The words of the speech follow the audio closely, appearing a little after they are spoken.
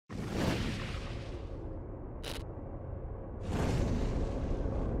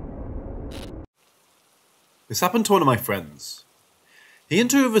This happened to one of my friends. He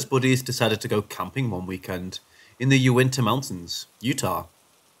and two of his buddies decided to go camping one weekend in the Uinta Mountains, Utah.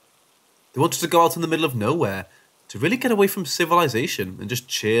 They wanted to go out in the middle of nowhere to really get away from civilization and just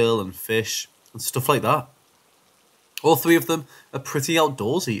chill and fish and stuff like that. All three of them are pretty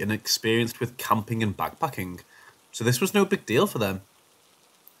outdoorsy and experienced with camping and backpacking, so this was no big deal for them.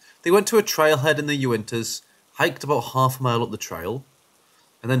 They went to a trailhead in the Uintas, hiked about half a mile up the trail,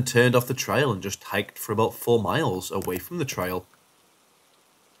 and then turned off the trail and just hiked for about 4 miles away from the trail.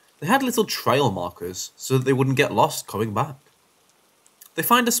 They had little trail markers so that they wouldn't get lost coming back. They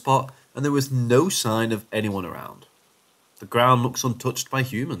find a spot and there was no sign of anyone around. The ground looks untouched by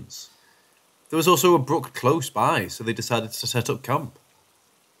humans. There was also a brook close by, so they decided to set up camp.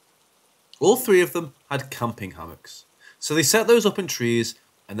 All three of them had camping hammocks, so they set those up in trees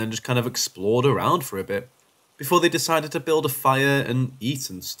and then just kind of explored around for a bit before they decided to build a fire and eat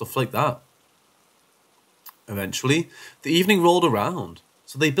and stuff like that. Eventually, the evening rolled around,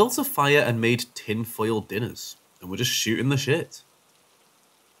 so they built a fire and made tin-foil dinners and were just shooting the shit.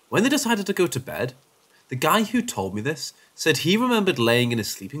 When they decided to go to bed, the guy who told me this said he remembered laying in his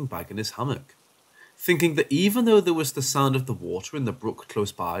sleeping bag in his hammock, thinking that even though there was the sound of the water in the brook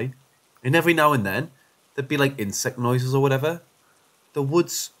close by, and every now and then there'd be like insect noises or whatever, the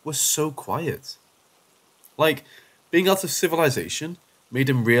woods were so quiet. Like, being out of civilization made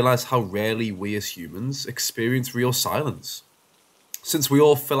him realise how rarely we as humans experience real silence, since we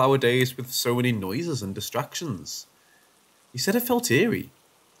all fill our days with so many noises and distractions. He said it felt eerie.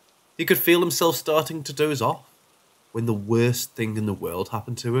 He could feel himself starting to doze off when the worst thing in the world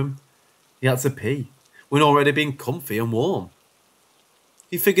happened to him. He had to pee when already being comfy and warm.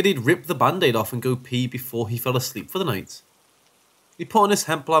 He figured he'd rip the band-aid off and go pee before he fell asleep for the night. He put on his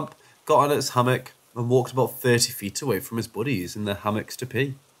hemp lamp, got on his hammock, and walked about 30 feet away from his buddies in their hammocks to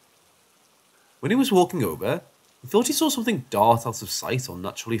pee. When he was walking over, he thought he saw something dart out of sight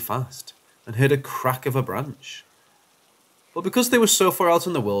unnaturally fast, and heard a crack of a branch. But because they were so far out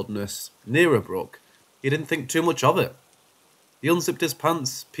in the wilderness, near a brook, he didn't think too much of it. He unzipped his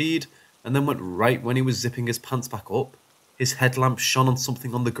pants, peed, and then went right when he was zipping his pants back up. His headlamp shone on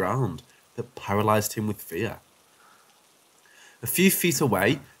something on the ground that paralysed him with fear. A few feet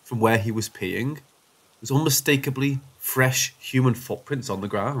away from where he was peeing was unmistakably fresh human footprints on the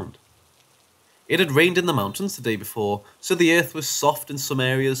ground. It had rained in the mountains the day before, so the earth was soft in some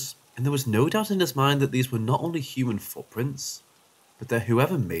areas, and there was no doubt in his mind that these were not only human footprints, but that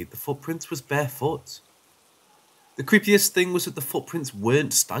whoever made the footprints was barefoot. The creepiest thing was that the footprints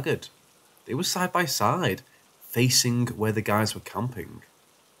weren't staggered. They were side by side, facing where the guys were camping.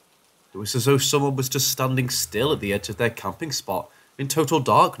 It was as though someone was just standing still at the edge of their camping spot in total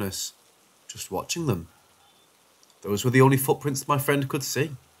darkness, just watching them. Those were the only footprints my friend could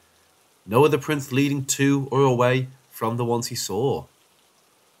see. No other prints leading to or away from the ones he saw.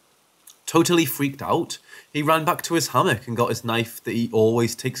 Totally freaked out, he ran back to his hammock and got his knife that he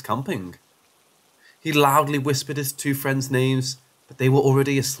always takes camping. He loudly whispered his two friends' names, but they were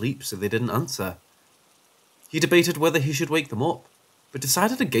already asleep, so they didn't answer. He debated whether he should wake them up, but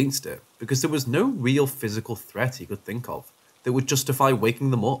decided against it because there was no real physical threat he could think of that would justify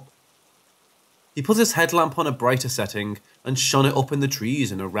waking them up. He put his headlamp on a brighter setting and shone it up in the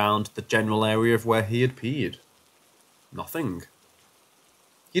trees and around the general area of where he had peed. Nothing.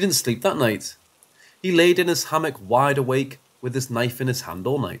 He didn't sleep that night. He laid in his hammock wide awake with his knife in his hand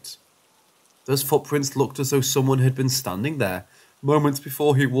all night. Those footprints looked as though someone had been standing there moments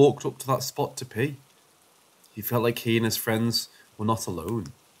before he walked up to that spot to pee. He felt like he and his friends were not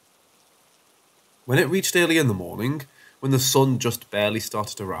alone. When it reached early in the morning, when the sun just barely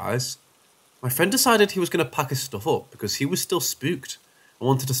started to rise, my friend decided he was going to pack his stuff up because he was still spooked and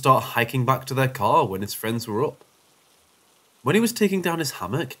wanted to start hiking back to their car when his friends were up. When he was taking down his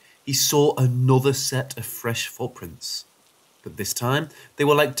hammock, he saw another set of fresh footprints. But this time, they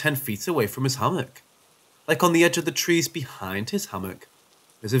were like 10 feet away from his hammock, like on the edge of the trees behind his hammock,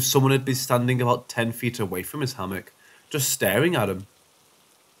 as if someone had been standing about 10 feet away from his hammock, just staring at him.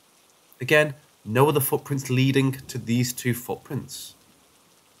 Again, no other footprints leading to these two footprints.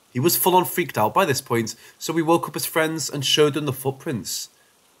 He was full on freaked out by this point, so we woke up his friends and showed them the footprints,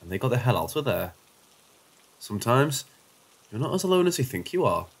 and they got the hell out of there. Sometimes, you're not as alone as you think you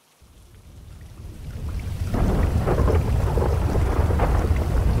are.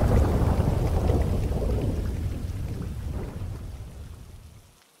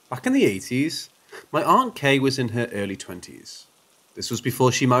 Back in the 80s, my Aunt Kay was in her early 20s. This was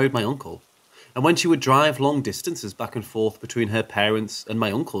before she married my uncle, and when she would drive long distances back and forth between her parents and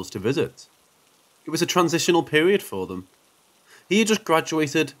my uncle's to visit. It was a transitional period for them. He had just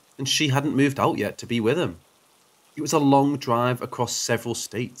graduated and she hadn't moved out yet to be with him, It was a long drive across several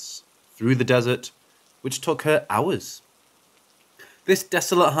states, through the desert, which took her hours. This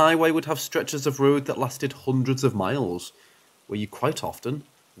desolate highway would have stretches of road that lasted hundreds of miles, where you quite often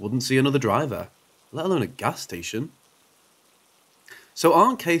wouldn't see another driver, let alone a gas station. So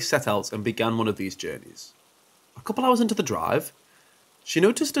Aunt Kay set out and began one of these journeys. A couple hours into the drive, she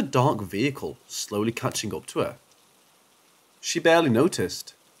noticed a dark vehicle slowly catching up to her. She barely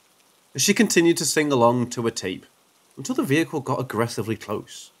noticed, as she continued to sing along to a tape until the vehicle got aggressively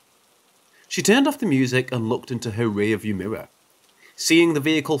close. She turned off the music and looked into her rearview mirror, seeing the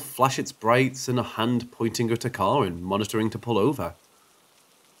vehicle flash its brights and a hand pointing at her car and monitoring to pull over.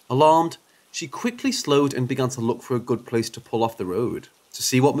 Alarmed, she quickly slowed and began to look for a good place to pull off the road to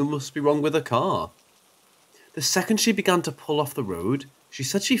see what must be wrong with her car. The second she began to pull off the road, she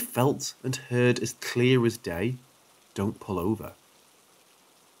said she felt and heard as clear as day, "Don't pull over."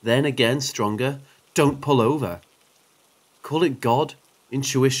 Then again, stronger, "Don't pull over." Call it God,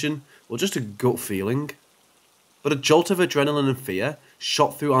 intuition, or just a gut feeling. But a jolt of adrenaline and fear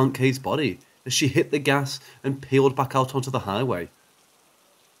shot through Aunt Kay's body as she hit the gas and peeled back out onto the highway.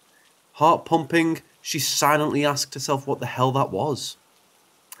 Heart pumping, she silently asked herself what the hell that was,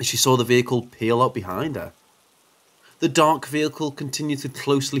 as she saw the vehicle peel out behind her. The dark vehicle continued to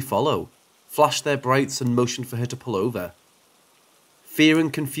closely follow, flashed their brights and motioned for her to pull over. Fear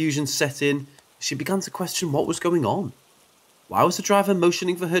and confusion set in. She began to question what was going on. Why was the driver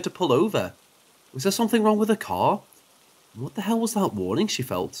motioning for her to pull over? Was there something wrong with her car? And what the hell was that warning she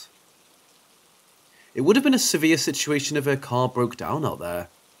felt? It would have been a severe situation if her car broke down out there,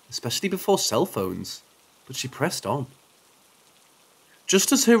 especially before cell phones, but she pressed on.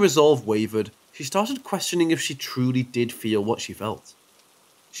 Just as her resolve wavered, she started questioning if she truly did feel what she felt.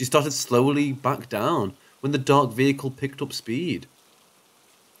 She started slowly back down when the dark vehicle picked up speed.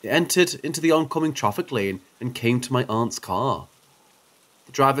 It entered into the oncoming traffic lane and came to my aunt's car.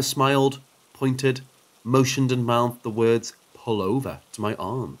 The driver smiled, pointed, motioned and mouthed the words, "Pull over," to my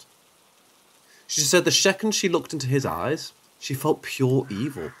aunt. She said the second she looked into his eyes, she felt pure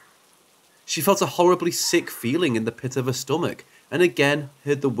evil. She felt a horribly sick feeling in the pit of her stomach and again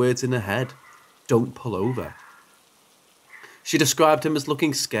heard the words in her head, "Don't pull over." She described him as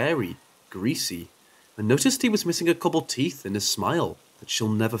looking scary, greasy, and noticed he was missing a couple teeth in his smile that she'll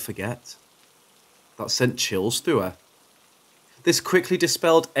never forget. That sent chills through her. This quickly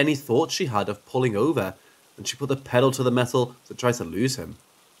dispelled any thought she had of pulling over, and she put the pedal to the metal to try to lose him.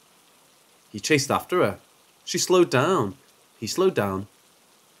 He chased after her. She slowed down. He slowed down.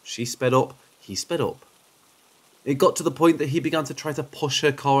 She sped up. He sped up. It got to the point that he began to try to push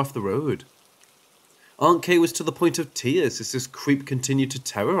her car off the road. Aunt Kay was to the point of tears as this creep continued to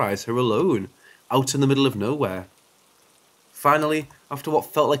terrorize her alone, out in the middle of nowhere. Finally, after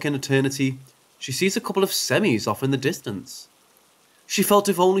what felt like an eternity, she sees a couple of semis off in the distance. She felt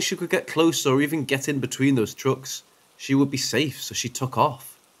if only she could get closer or even get in between those trucks, she would be safe, so she took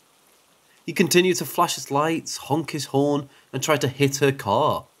off. He continued to flash his lights, honk his horn, and try to hit her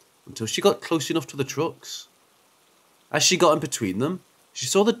car, until she got close enough to the trucks. As she got in between them, she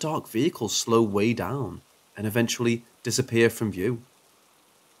saw the dark vehicle slow way down, and eventually disappear from view.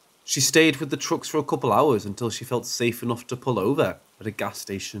 She stayed with the trucks for a couple hours until she felt safe enough to pull over at a gas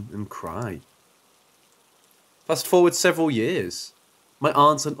station and cry. Fast forward several years. My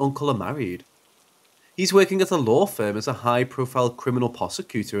aunt and uncle are married. He's working at a law firm as a high-profile criminal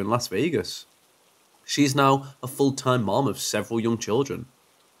prosecutor in Las Vegas. She's now a full-time mom of several young children.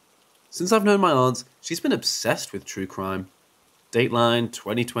 Since I've known my aunt, she's been obsessed with true crime. Dateline,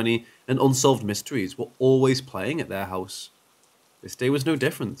 2020, and Unsolved Mysteries were always playing at their house. This day was no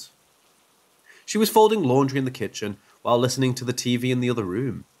different. She was folding laundry in the kitchen while listening to the TV in the other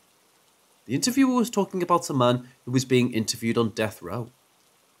room. The interviewer was talking about a man who was being interviewed on death row.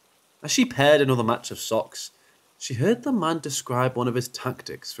 As she paired another match of socks, she heard the man describe one of his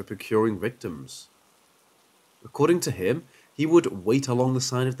tactics for procuring victims. According to him, he would wait along the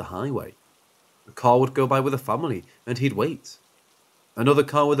side of the highway. A car would go by with a family, and he'd wait. Another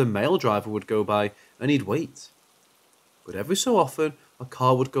car with a male driver would go by, and he'd wait. But every so often, a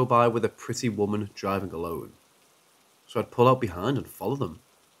car would go by with a pretty woman driving alone. So I'd pull out behind and follow them.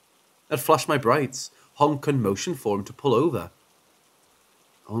 I'd flash my brights, honk and motion for him to pull over.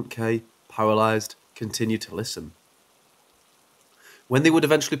 Aunt Kay, paralysed, continued to listen. When they would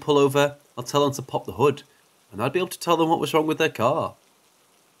eventually pull over, I'd tell them to pop the hood, and I'd be able to tell them what was wrong with their car.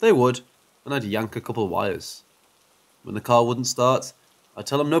 They would, and I'd yank a couple of wires. When the car wouldn't start, I'd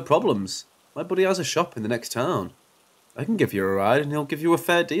tell them no problems. My buddy has a shop in the next town. I can give you a ride and he'll give you a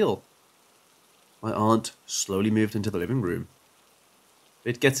fair deal. My aunt slowly moved into the living room.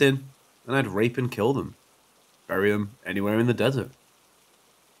 They'd get in, and I'd rape and kill them. bury them anywhere in the desert.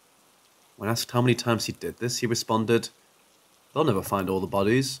 When asked how many times he did this, he responded, "They'll never find all the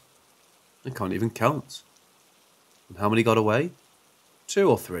bodies. I can't even count." And how many got away? 2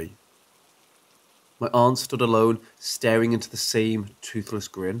 or 3. My aunt stood alone, staring into the same toothless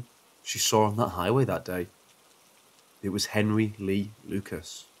grin she saw on that highway that day. It was Henry Lee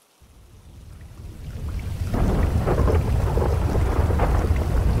Lucas.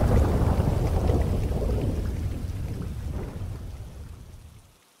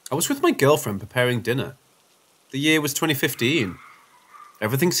 I was with my girlfriend preparing dinner. The year was 2015.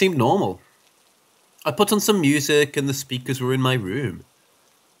 Everything seemed normal. I put on some music and the speakers were in my room.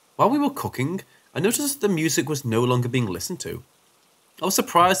 While we were cooking, I noticed that the music was no longer being listened to. I was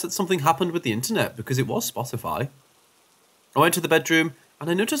surprised that something happened with the internet because it was Spotify. I went to the bedroom and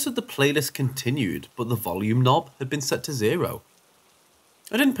I noticed that the playlist continued, but the volume knob had been set to 0.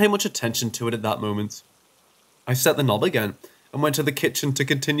 I didn't pay much attention to it at that moment. I set the knob again and went to the kitchen to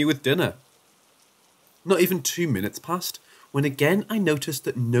continue with dinner. Not even 2 minutes passed when again I noticed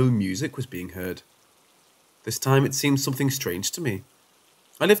that no music was being heard. This time it seemed something strange to me.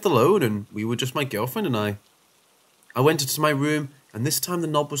 I lived alone and we were just my girlfriend and I. I went into my room and this time the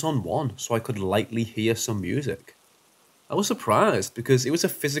knob was on 1 so I could lightly hear some music. I was surprised because it was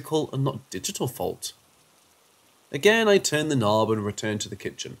a physical and not digital fault. Again I turned the knob and returned to the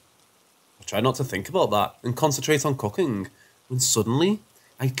kitchen. I tried not to think about that and concentrate on cooking, when suddenly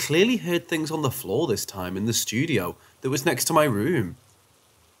I clearly heard things on the floor this time in the studio that was next to my room.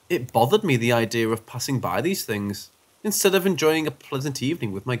 It bothered me, the idea of passing by these things, instead of enjoying a pleasant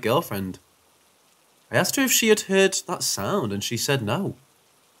evening with my girlfriend. I asked her if she had heard that sound and she said no.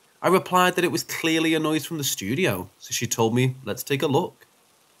 I replied that it was clearly a noise from the studio, so she told me, let's take a look.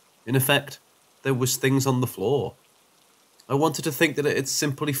 In effect, there was things on the floor. I wanted to think that it had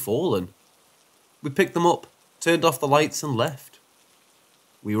simply fallen. We picked them up, turned off the lights and left.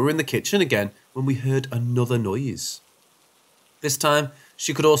 We were in the kitchen again when we heard another noise. This time,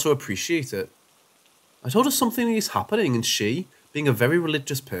 she could also appreciate it. I told her something is happening and she, being a very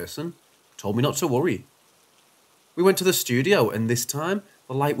religious person, told me not to worry. We went to the studio and this time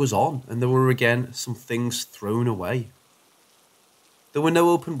the light was on and there were again some things thrown away. There were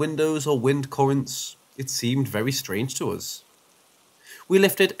no open windows or wind currents. It seemed very strange to us. We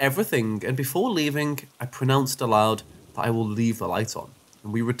lifted everything and before leaving, I pronounced aloud that I will leave the light on,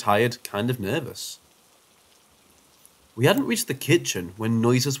 and we retired kind of nervous. We hadn't reached the kitchen when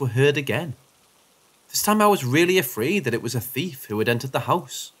noises were heard again. This time I was really afraid that it was a thief who had entered the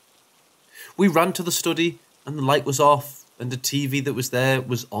house. We ran to the study and the light was off and the TV that was there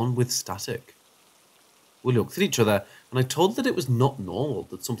was on with static. We looked at each other and I told her that it was not normal,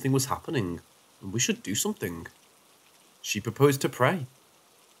 that something was happening and we should do something. She proposed to pray.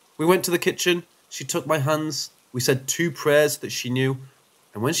 We went to the kitchen, she took my hands, we said 2 prayers that she knew,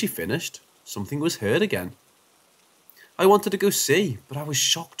 and when she finished, something was heard again. I wanted to go see, but I was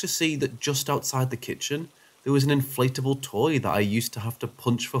shocked to see that just outside the kitchen, there was an inflatable toy that I used to have to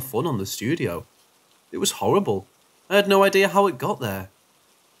punch for fun on the studio. It was horrible. I had no idea how it got there.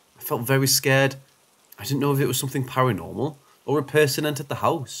 I felt very scared. I didn't know if it was something paranormal, or a person entered the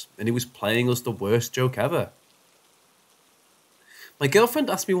house, and he was playing us the worst joke ever. My girlfriend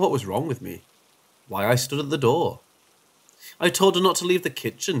asked me what was wrong with me, why I stood at the door. I told her not to leave the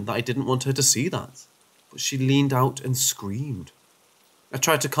kitchen, that I didn't want her to see that, but she leaned out and screamed. I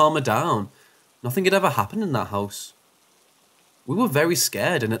tried to calm her down. Nothing had ever happened in that house. We were very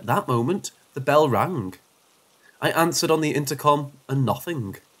scared, and at that moment, the bell rang. I answered on the intercom, and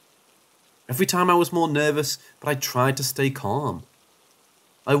nothing. Every time I was more nervous, but I tried to stay calm.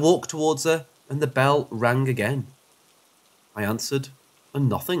 I walked towards her, and the bell rang again. I answered, and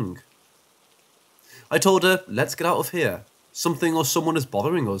nothing. I told her, let's get out of here. Something or someone is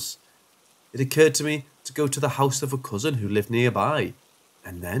bothering us. It occurred to me to go to the house of a cousin who lived nearby.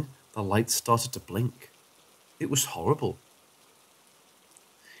 And then the lights started to blink. It was horrible.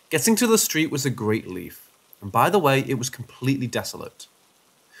 Getting to the street was a great relief. And by the way, it was completely desolate.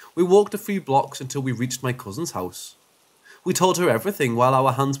 We walked a few blocks until we reached my cousin's house. We told her everything while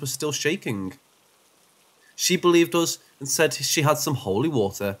our hands were still shaking. She believed us and said she had some holy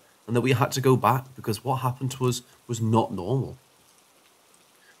water and that we had to go back because what happened to us was not normal.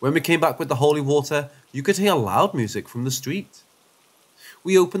 When we came back with the holy water, you could hear loud music from the street.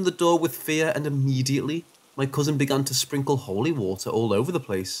 We opened the door with fear and immediately my cousin began to sprinkle holy water all over the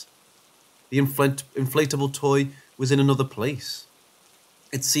place. The inflatable toy was in another place.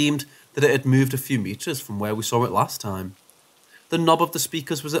 It seemed that it had moved a few meters from where we saw it last time. The knob of the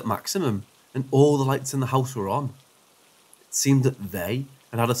speakers was at maximum and all the lights in the house were on. It seemed that they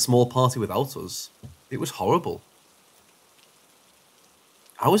had had a small party without us. It was horrible.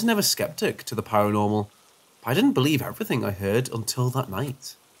 I was never skeptic to the paranormal, but I didn't believe everything I heard until that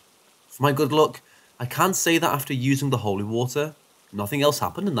night. For my good luck, I can say that after using the holy water, nothing else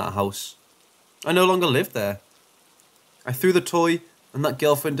happened in that house. I no longer lived there. I threw the toy, and that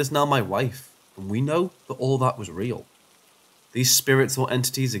girlfriend is now my wife, and we know that all that was real. These spirits or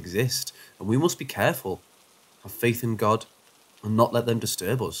entities exist, and we must be careful, have faith in God, and not let them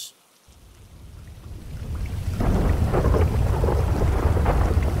disturb us.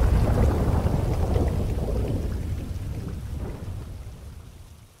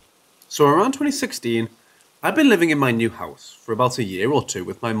 So around 2016, I'd been living in my new house for about a year or two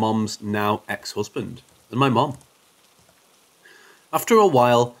with my mom's now ex-husband and my mom. After a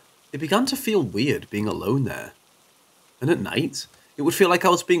while, it began to feel weird being alone there. And at night, it would feel like I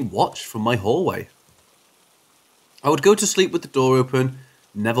was being watched from my hallway. I would go to sleep with the door open,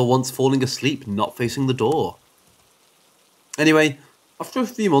 never once falling asleep not facing the door. Anyway, after a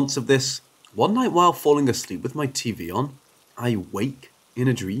few months of this, one night while falling asleep with my TV on, I wake in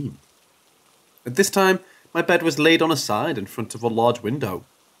a dream. At this time, my bed was laid on a side in front of a large window,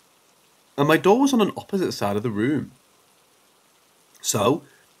 and my door was on an opposite side of the room. So,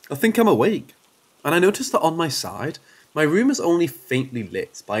 I think I'm awake, and I notice that on my side, my room is only faintly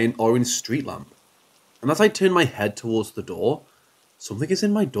lit by an orange street lamp, and as I turn my head towards the door, something is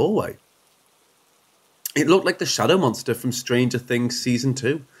in my doorway. It looked like the shadow monster from Stranger Things Season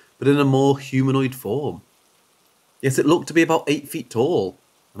 2, but in a more humanoid form. Yet it looked to be about 8 feet tall,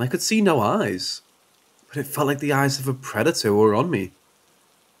 and I could see no eyes, but it felt like the eyes of a predator were on me.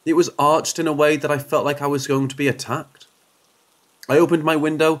 It was arched in a way that I felt like I was going to be attacked. I opened my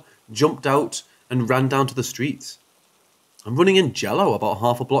window, jumped out, and ran down to the street. I'm running in jello about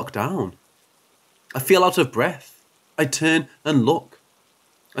half a block down. I feel out of breath. I turn and look.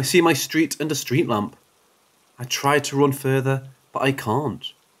 I see my street and a street lamp. I try to run further, but I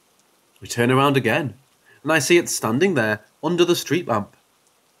can't. I turn around again, and I see it standing there under the street lamp.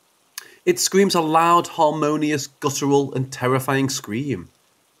 It screams a loud, harmonious, guttural, and terrifying scream,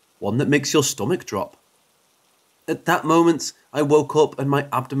 one that makes your stomach drop. At that moment, I woke up and my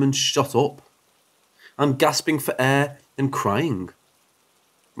abdomen shot up. I'm gasping for air and crying.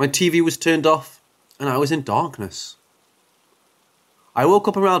 My TV was turned off, and I was in darkness. I woke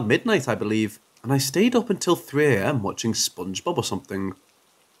up around midnight, I believe, and I stayed up until 3 AM watching SpongeBob or something.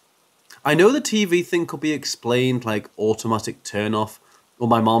 I know the TV thing could be explained like automatic turn off, or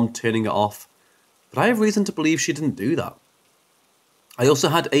my mom turning it off, but I have reason to believe she didn't do that. I also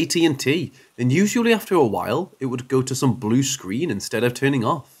had AT&T, and usually after a while, it would go to some blue screen instead of turning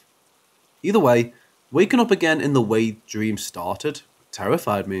off. Either way, waking up again in the way dreams started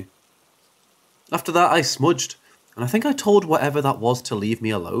terrified me. After that, I smudged, and I think I told whatever that was to leave me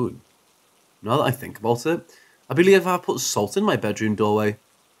alone. Now that I think about it, I believe I put salt in my bedroom doorway.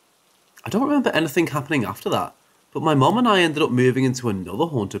 I don't remember anything happening after that, but my mom and I ended up moving into another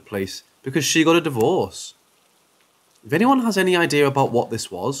haunted place because she got a divorce. If anyone has any idea about what this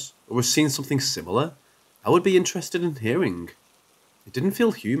was, or has seen something similar, I would be interested in hearing. It didn't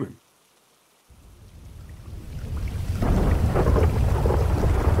feel human.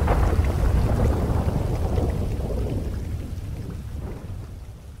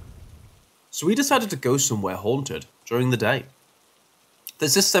 So we decided to go somewhere haunted during the day.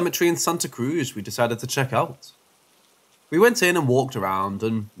 There's this cemetery in Santa Cruz we decided to check out. We went in and walked around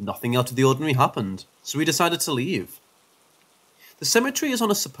and nothing out of the ordinary happened, so we decided to leave. The cemetery is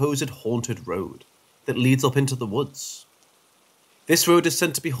on a supposed haunted road that leads up into the woods. This road is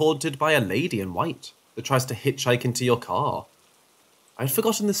said to be haunted by a lady in white that tries to hitchhike into your car. I had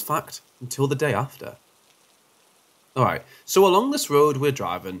forgotten this fact until the day after. Alright, so along this road we're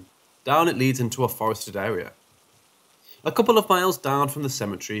driving. Down it leads into a forested area. A couple of miles down from the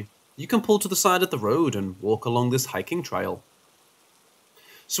cemetery, you can pull to the side of the road and walk along this hiking trail.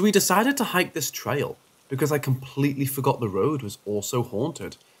 So we decided to hike this trail because I completely forgot the road was also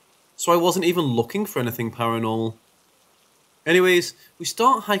haunted, so I wasn't even looking for anything paranormal. Anyways, we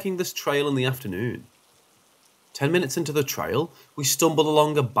start hiking this trail in the afternoon. 10 minutes into the trail, we stumble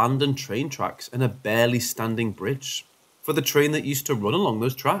along abandoned train tracks and a barely standing bridge for the train that used to run along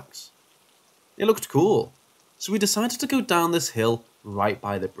those tracks. It looked cool, so we decided to go down this hill right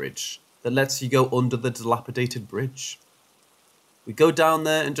by the bridge that lets you go under the dilapidated bridge. We go down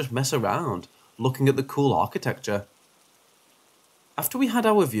there and just mess around, looking at the cool architecture. After we had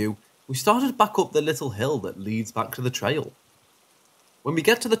our view, we started back up the little hill that leads back to the trail. When we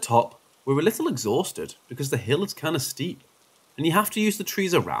get to the top, we're a little exhausted because the hill is kind of steep, and you have to use the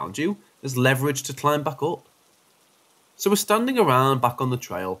trees around you as leverage to climb back up. So we're standing around back on the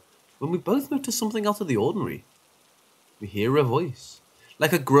trail, when we both notice something out of the ordinary. We hear a voice,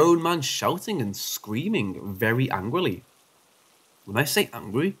 like a grown man shouting and screaming very angrily. When I say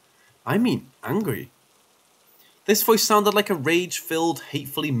angry, I mean angry. This voice sounded like a rage-filled,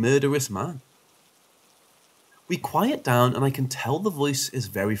 hatefully murderous man. We quiet down and I can tell the voice is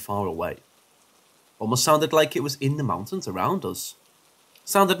very far away. Almost sounded like it was in the mountains around us.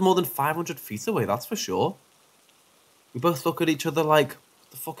 Sounded more than 500 feet away, that's for sure. We both look at each other like,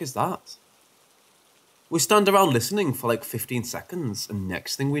 what the fuck is that? We stand around listening for like 15 seconds, and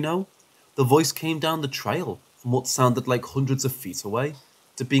next thing we know, the voice came down the trail from what sounded like hundreds of feet away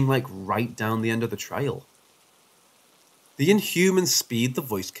to being like right down the end of the trail. The inhuman speed the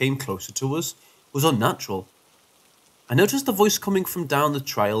voice came closer to us was unnatural. I noticed the voice coming from down the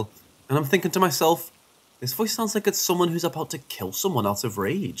trail, and I'm thinking to myself, this voice sounds like it's someone who's about to kill someone out of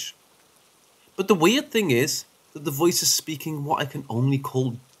rage. But the weird thing is that the voice is speaking what I can only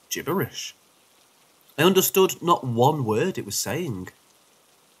call gibberish. I understood not one word it was saying.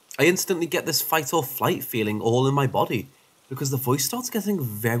 I instantly get this fight or flight feeling all in my body because the voice starts getting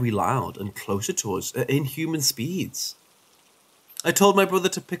very loud and closer to us at inhuman speeds. I told my brother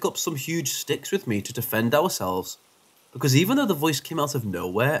to pick up some huge sticks with me to defend ourselves, because even though the voice came out of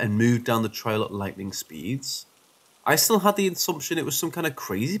nowhere and moved down the trail at lightning speeds, I still had the assumption it was some kind of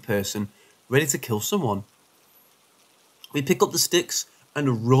crazy person ready to kill someone. We pick up the sticks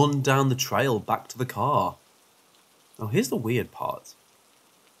and run down the trail back to the car. Now here's the weird part.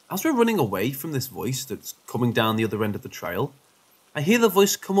 As we're running away from this voice that's coming down the other end of the trail, I hear the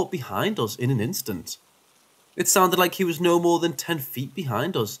voice come up behind us in an instant. It sounded like he was no more than 10 feet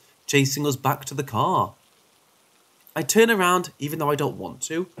behind us, chasing us back to the car. I turn around even though I don't want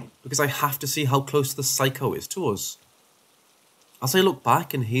to, because I have to see how close the psycho is to us. As I look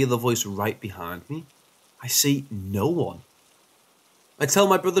back and hear the voice right behind me, I see no one. I tell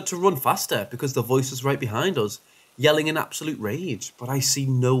my brother to run faster because the voice is right behind us, yelling in absolute rage, but I see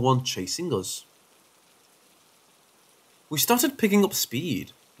no one chasing us. We started picking up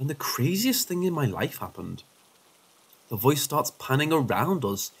speed, and the craziest thing in my life happened. The voice starts panning around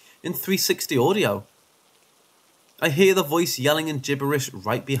us in 360 audio. I hear the voice yelling in gibberish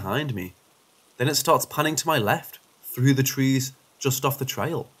right behind me. Then it starts panning to my left, through the trees, just off the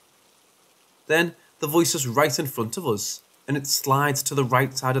trail. Then the voice is right in front of us, and it slides to the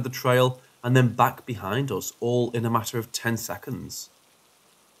right side of the trail and then back behind us, all in a matter of 10 seconds.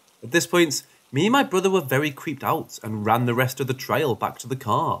 At this point, me and my brother were very creeped out and ran the rest of the trail back to the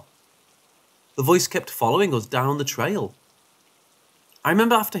car. The voice kept following us down the trail. I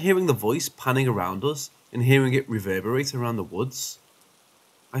remember after hearing the voice panning around us and hearing it reverberate around the woods,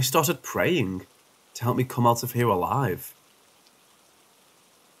 I started praying to help me come out of here alive.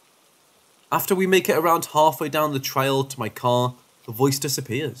 After we make it around halfway down the trail to my car, the voice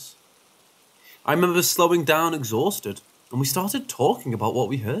disappears. I remember slowing down exhausted, and we started talking about what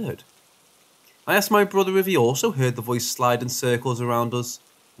we heard. I asked my brother if he also heard the voice slide in circles around us,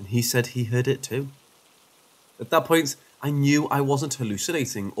 and he said he heard it too. At that point, I knew I wasn't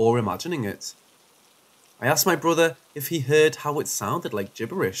hallucinating or imagining it. I asked my brother if he heard how it sounded like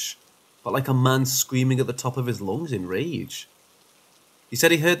gibberish, but like a man screaming at the top of his lungs in rage. He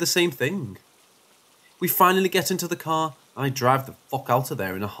said he heard the same thing. We finally get into the car, and I drive the fuck out of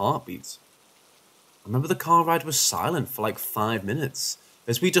there in a heartbeat. I remember the car ride was silent for like 5 minutes,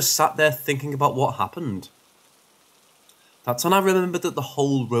 as we just sat there thinking about what happened. That's when I remembered that the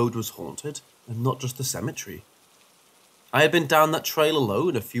whole road was haunted, and not just the cemetery. I had been down that trail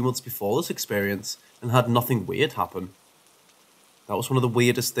alone a few months before this experience, and had nothing weird happen. That was one of the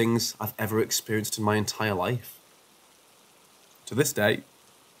weirdest things I've ever experienced in my entire life. To this day,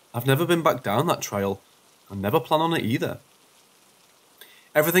 I've never been back down that trail, and never plan on it either.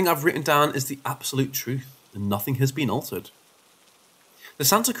 Everything I've written down is the absolute truth, and nothing has been altered. The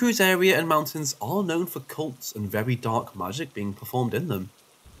Santa Cruz area and mountains are known for cults and very dark magic being performed in them.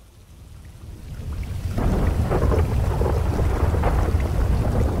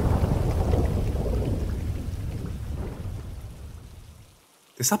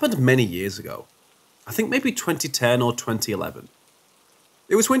 This happened many years ago. I think maybe 2010 or 2011.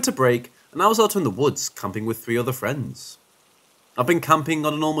 It was winter break, and I was out in the woods camping with 3 other friends. I've been camping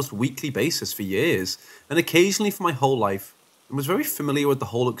on an almost weekly basis for years, and occasionally for my whole life, and was very familiar with the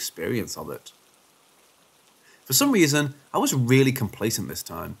whole experience of it. For some reason, I was really complacent this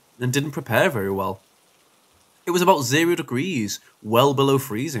time, and didn't prepare very well. It was about 0 degrees, well below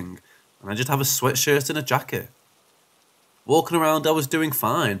freezing, and I just have a sweatshirt and a jacket. Walking around I was doing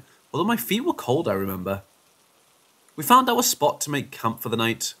fine, although my feet were cold, I remember. We found our spot to make camp for the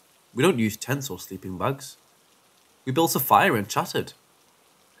night. We don't use tents or sleeping bags. We built a fire and chatted.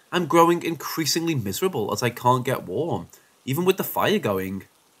 I'm growing increasingly miserable as I can't get warm, even with the fire going,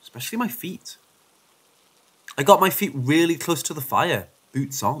 especially my feet. I got my feet really close to the fire,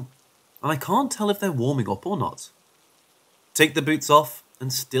 boots on, and I can't tell if they're warming up or not. Take the boots off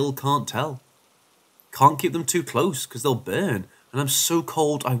and still can't tell. Can't keep them too close because they'll burn, and I'm so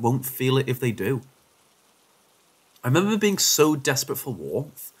cold I won't feel it if they do. I remember being so desperate for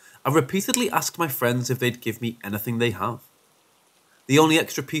warmth, I repeatedly asked my friends if they'd give me anything they have. The only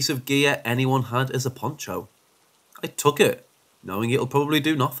extra piece of gear anyone had is a poncho. I took it, knowing it'll probably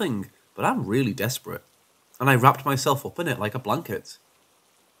do nothing, but I'm really desperate, and I wrapped myself up in it like a blanket.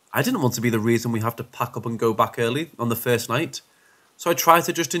 I didn't want to be the reason we have to pack up and go back early on the first night, so I try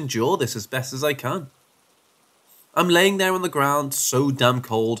to just endure this as best as I can. I'm laying there on the ground, so damn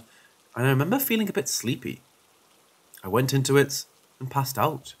cold, and I remember feeling a bit sleepy. I went into it and passed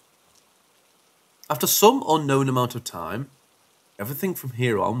out. After some unknown amount of time, everything from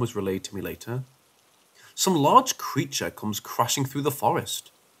here on was relayed to me later, some large creature comes crashing through the forest,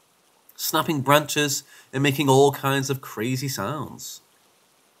 snapping branches and making all kinds of crazy sounds.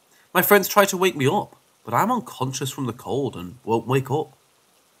 My friends try to wake me up, but I'm unconscious from the cold and won't wake up.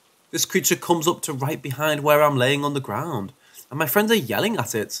 This creature comes up to right behind where I'm laying on the ground, and my friends are yelling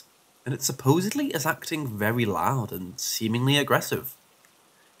at it, and it supposedly is acting very loud and seemingly aggressive,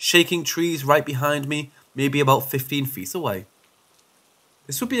 shaking trees right behind me, maybe about 15 feet away.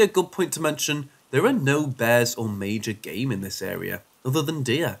 This would be a good point to mention there are no bears or major game in this area, other than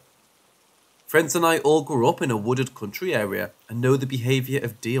deer. Friends and I all grew up in a wooded country area and know the behaviour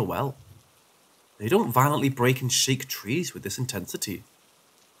of deer well. They don't violently break and shake trees with this intensity.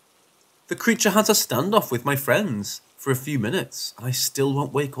 The creature has a standoff with my friends for a few minutes, and I still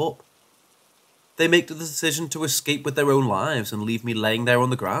won't wake up. They make the decision to escape with their own lives and leave me laying there on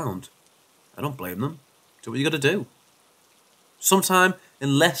the ground. I don't blame them. Do what you gotta do. Sometime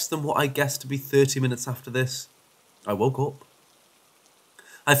in less than what I guessed to be 30 minutes after this, I woke up.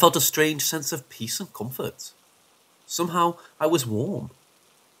 I felt a strange sense of peace and comfort. Somehow I was warm.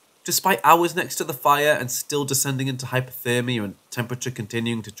 Despite hours next to the fire and still descending into hypothermia and temperature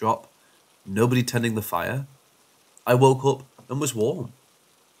continuing to drop, nobody tending the fire, I woke up and was warm.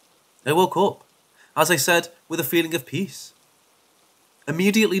 I woke up, as I said, with a feeling of peace.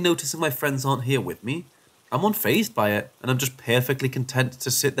 Immediately noticing my friends aren't here with me, I'm unfazed by it and I'm just perfectly content to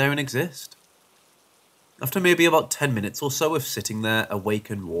sit there and exist. After maybe about 10 minutes or so of sitting there awake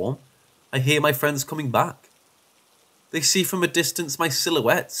and warm, I hear my friends coming back. They see from a distance my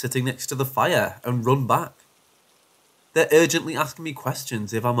silhouette sitting next to the fire and run back. They're urgently asking me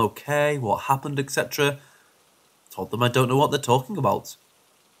questions if I'm okay, what happened, etc. Told them I don't know what they're talking about.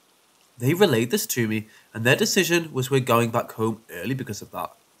 They relayed this to me, and their decision was we're going back home early because of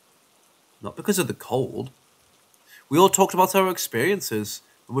that. Not because of the cold. We all talked about our experiences,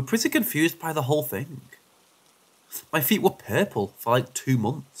 and were pretty confused by the whole thing. My feet were purple for like 2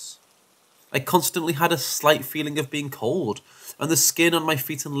 months. I constantly had a slight feeling of being cold, and the skin on my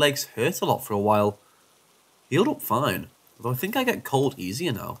feet and legs hurt a lot for a while. Healed up fine, although I think I get cold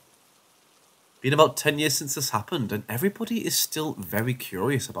easier now. Been about 10 years since this happened, and everybody is still very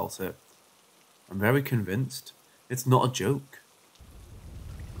curious about it. I'm very convinced it's not a joke.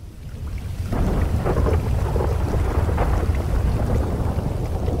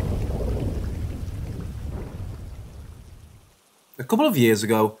 A couple of years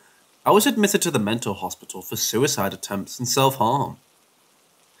ago, I was admitted to the mental hospital for suicide attempts and self-harm.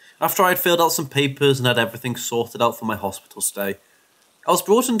 After I had filled out some papers and had everything sorted out for my hospital stay, I was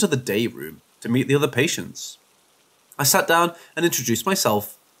brought into the day room to meet the other patients. I sat down and introduced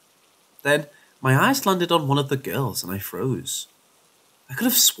myself. Then, my eyes landed on one of the girls and I froze. I could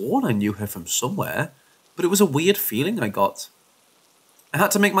have sworn I knew her from somewhere, but it was a weird feeling I got. I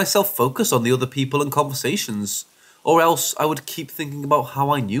had to make myself focus on the other people and conversations, or else I would keep thinking about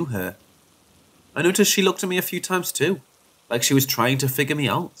how I knew her. I noticed she looked at me a few times too, like she was trying to figure me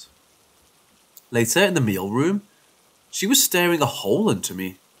out. Later, in the meal room, she was staring a hole into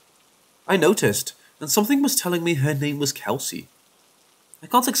me. I noticed, and something was telling me her name was Kelsey. I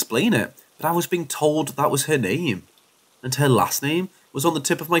can't explain it, but I was being told that was her name, and her last name was on the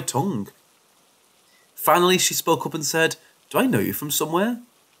tip of my tongue. Finally, she spoke up and said, "Do I know you from somewhere?"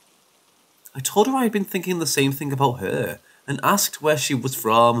 I told her I had been thinking the same thing about her, and asked where she was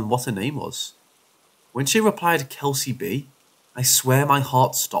from and what her name was. When she replied Kelsey B, I swear my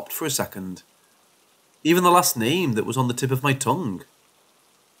heart stopped for a second. Even the last name that was on the tip of my tongue.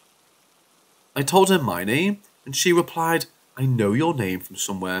 I told her my name, and she replied, "I know your name from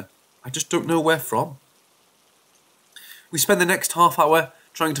somewhere, I just don't know where from." We spent the next half hour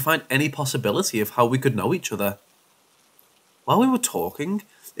trying to find any possibility of how we could know each other. While we were talking,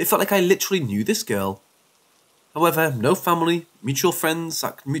 it felt like I literally knew this girl. However, no family, mutual friends,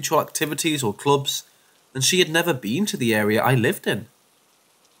 mutual activities or clubs, and she had never been to the area I lived in.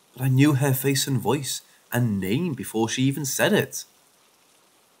 But I knew her face and voice and name before she even said it.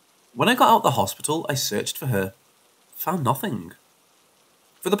 When I got out of the hospital, I searched for her. Found nothing.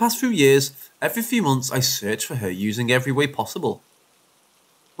 For the past few years, every few months I search for her using every way possible.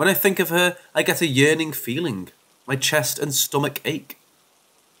 When I think of her, I get a yearning feeling. My chest and stomach ache.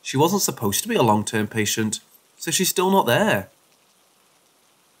 She wasn't supposed to be a long-term patient, so she's still not there.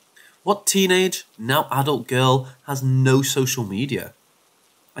 What teenage, now adult girl has no social media?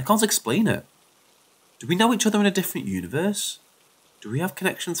 I can't explain it. Do we know each other in a different universe? Do we have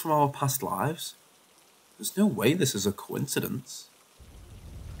connections from our past lives? There's no way this is a coincidence.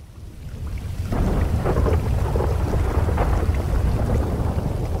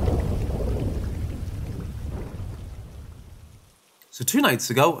 So 2 nights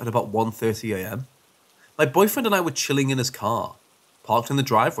ago, at about 1:30 AM, my boyfriend and I were chilling in his car, parked in the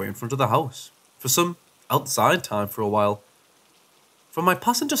driveway in front of the house, for some outside time for a while. From my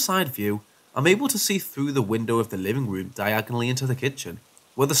passenger side view, I'm able to see through the window of the living room diagonally into the kitchen,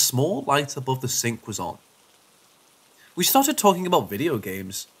 where the small light above the sink was on. We started talking about video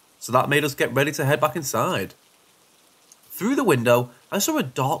games, so that made us get ready to head back inside. Through the window, I saw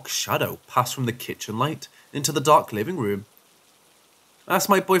a dark shadow pass from the kitchen light into the dark living room. I asked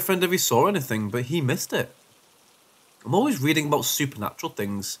my boyfriend if he saw anything, but he missed it. I'm always reading about supernatural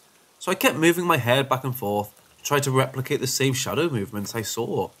things, so I kept moving my head back and forth to try to replicate the same shadow movements I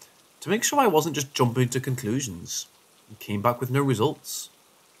saw, to make sure I wasn't just jumping to conclusions, and came back with no results.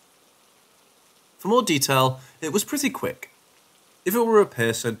 For more detail, it was pretty quick. If it were a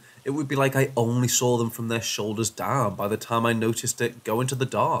person, it would be like I only saw them from their shoulders down by the time I noticed it go into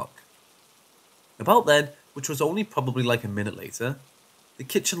the dark. About then, which was only probably like a minute later, the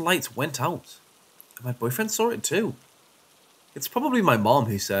kitchen lights went out, and my boyfriend saw it too. It's probably my mom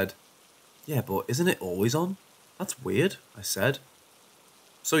who said, "Yeah, but isn't it always on? That's weird," I said.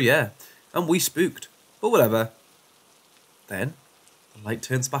 So yeah, and we spooked, but whatever. Then, the light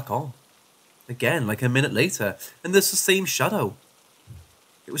turns back on. Again, like a minute later, and there's the same shadow.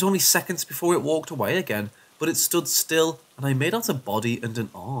 It was only seconds before it walked away again, but it stood still, and I made out a body and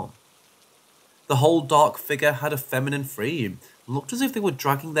an arm. The whole dark figure had a feminine frame, and looked as if they were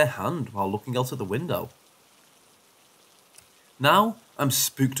dragging their hand while looking out of the window. Now, I'm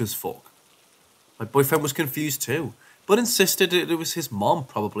spooked as fuck. My boyfriend was confused too, but insisted it was his mom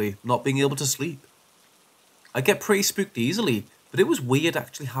probably not being able to sleep. I get pretty spooked easily, but it was weird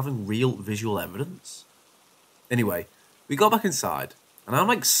actually having real visual evidence. Anyway, we got back inside, and I'm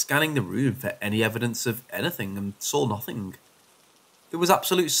like scanning the room for any evidence of anything and saw nothing. There was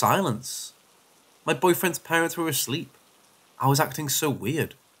absolute silence. My boyfriend's parents were asleep. I was acting so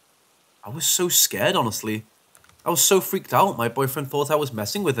weird. I was so scared, honestly. I was so freaked out my boyfriend thought I was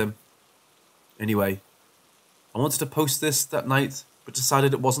messing with him. Anyway, I wanted to post this that night, but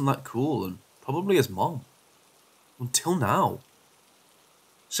decided it wasn't that cool, and probably his mom. Until now.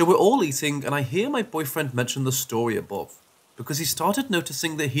 So we're all eating, and I hear my boyfriend mention the story above, because he started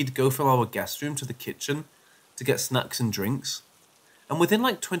noticing that he'd go from our guest room to the kitchen to get snacks and drinks, and within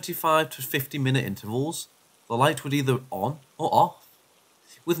like 25 to 50-minute intervals, the light would either on or off,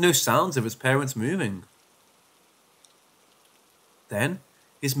 with no sounds of his parents moving. Then,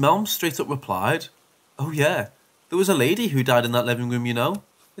 his mum straight up replied, "Oh yeah, there was a lady who died in that living room, you know.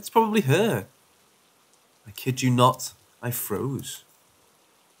 It's probably her." I kid you not, I froze.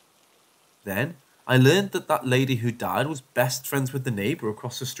 Then, I learned that that lady who died was best friends with the neighbour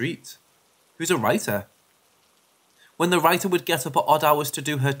across the street, who's a writer. When the writer would get up at odd hours to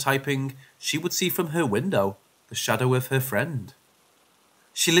do her typing, she would see from her window the shadow of her friend.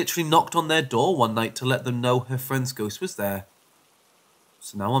 She literally knocked on their door one night to let them know her friend's ghost was there.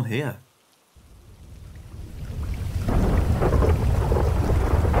 So now I'm here.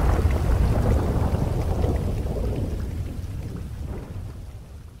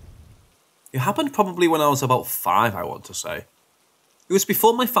 It happened probably when I was about 5, I want to say. It was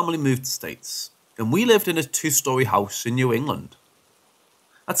before my family moved to States, and we lived in a 2-story house in New England.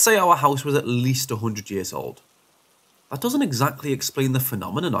 I'd say our house was at least 100 years old. That doesn't exactly explain the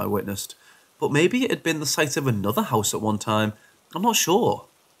phenomenon I witnessed, but maybe it had been the site of another house at one time, I'm not sure.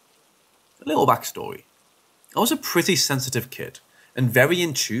 A little backstory. I was a pretty sensitive kid, and very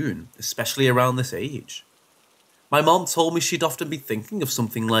in tune, especially around this age. My mom told me she'd often be thinking of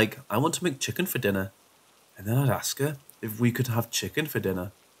something like, "I want to make chicken for dinner," and then I'd ask her if we could have chicken for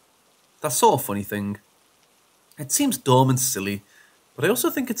dinner. That sort of funny thing. It seems dumb and silly, but I also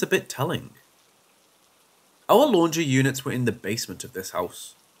think it's a bit telling. Our laundry units were in the basement of this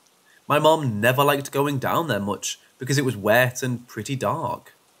house. My mom never liked going down there much because it was wet and pretty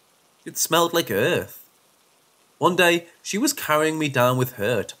dark. It smelled like earth. One day, she was carrying me down with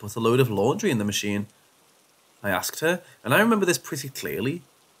her to put a load of laundry in the machine. I asked her, and I remember this pretty clearly,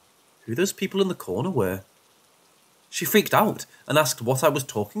 who those people in the corner were. She freaked out and asked what I was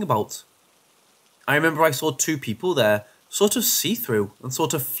talking about. I remember I saw two people there, sort of see-through and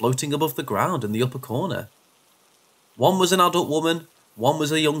sort of floating above the ground in the upper corner. One was an adult woman, one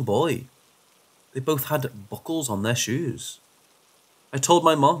was a young boy. They both had buckles on their shoes. I told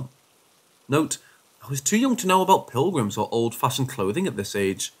my mom. Note, I was too young to know about pilgrims or old-fashioned clothing at this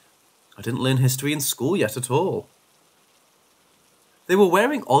age. I didn't learn history in school yet at all. They were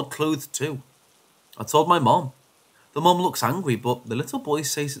wearing odd clothes too. I told my mom. The mom looks angry, but the little boy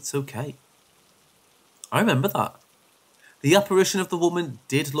says it's okay. I remember that. The apparition of the woman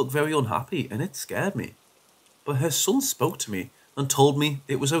did look very unhappy, and it scared me. But her son spoke to me and told me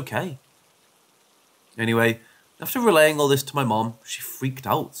it was okay. Anyway, after relaying all this to my mom, she freaked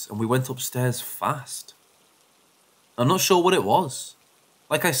out and we went upstairs fast. I'm not sure what it was.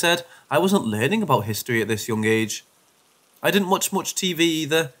 Like I said, I wasn't learning about history at this young age. I didn't watch much TV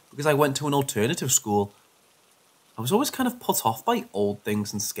either because I went to an alternative school. I was always kind of put off by old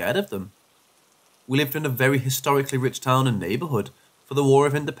things and scared of them. We lived in a very historically rich town and neighbourhood for the War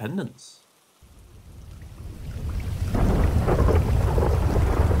of Independence.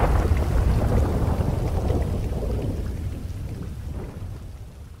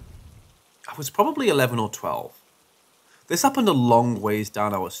 I was probably 11 or 12. This happened a long ways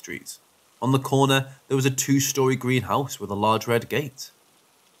down our street. On the corner, there was a 2-storey green house with a large red gate.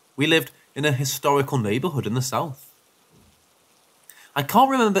 We lived in a historical neighbourhood in the south. I can't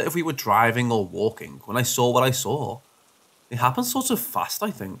remember if we were driving or walking when I saw what I saw. It happened sort of fast,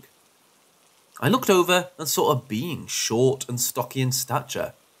 I think. I looked over and saw a being short and stocky in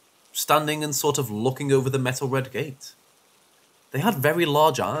stature, standing and sort of looking over the metal red gate. They had very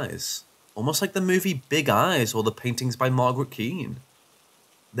large eyes, almost like the movie Big Eyes or the paintings by Margaret Keane.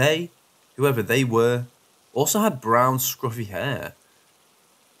 They, whoever they were, also had brown scruffy hair.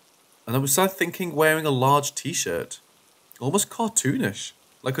 And I was thinking wearing a large t-shirt, almost cartoonish,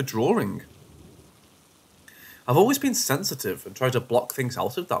 like a drawing. I've always been sensitive and tried to block things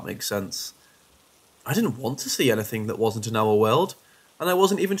out if that makes sense. I didn't want to see anything that wasn't in our world, and I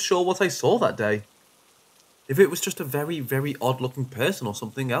wasn't even sure what I saw that day. If it was just a very, very odd-looking person or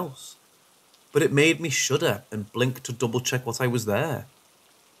something else. But it made me shudder and blink to double-check what I was there.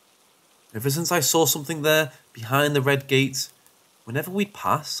 Ever since I saw something there behind the red gate, whenever we'd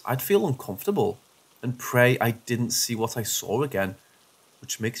pass, I'd feel uncomfortable and pray I didn't see what I saw again,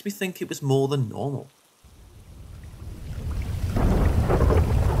 which makes me think it was more than normal.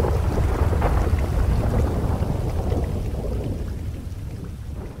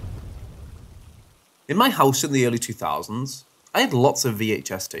 In my house in the early 2000s, I had lots of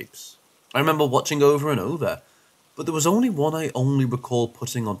VHS tapes. I remember watching over and over, but there was only one I only recall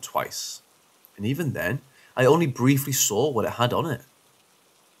putting on twice. And even then, I only briefly saw what it had on it.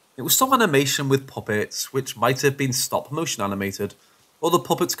 It was some animation with puppets, which might have been stop-motion animated, or the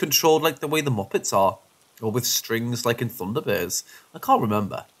puppets controlled like the way the Muppets are, or with strings like in Thunderbirds. I can't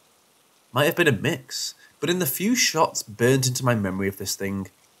remember. Might have been a mix, but in the few shots burned into my memory of this thing,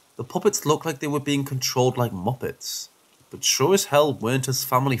 the puppets looked like they were being controlled like Muppets, but sure as hell weren't as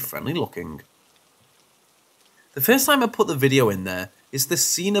family-friendly looking. The first time I put the video in there is this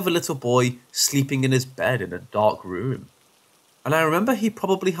scene of a little boy sleeping in his bed in a dark room. And I remember he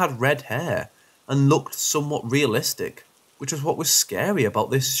probably had red hair and looked somewhat realistic, which was what was scary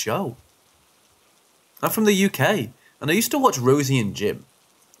about this show. I'm from the UK, and I used to watch Rosie and Jim,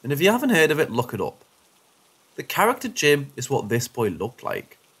 and if you haven't heard of it, look it up. The character Jim is what this boy looked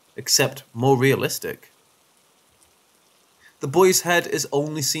like, except more realistic. The boy's head is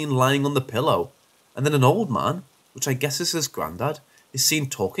only seen lying on the pillow, and then an old man, which I guess is his granddad, is seen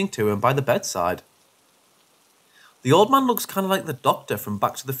talking to him by the bedside. The old man looks kind of like the Doctor from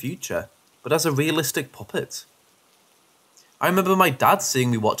Back to the Future, but as a realistic puppet. I remember my dad seeing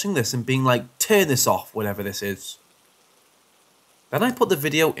me watching this and being like, turn this off, whatever this is. Then I put the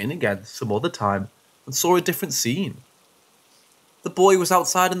video in again some other time and saw a different scene. The boy was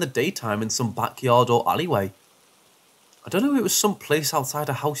outside in the daytime in some backyard or alleyway. I don't know if it was some place outside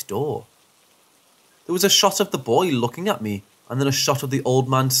a house door. There was a shot of the boy looking at me and then a shot of the old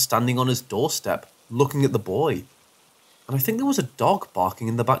man standing on his doorstep looking at the boy. And I think there was a dog barking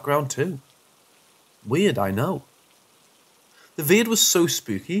in the background too. Weird, I know. The vid was so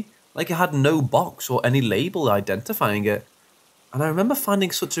spooky, like it had no box or any label identifying it. And I remember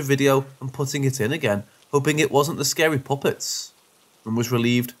finding such a video and putting it in again hoping it wasn't the scary puppets, and was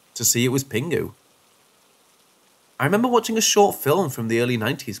relieved to see it was Pingu. I remember watching a short film from the early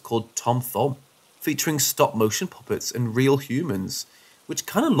 90s called Tom Thumb, featuring stop motion puppets and real humans, which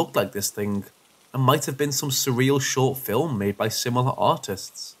kind of looked like this thing, and might have been some surreal short film made by similar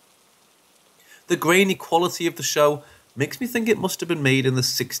artists. The grainy quality of the show makes me think it must have been made in the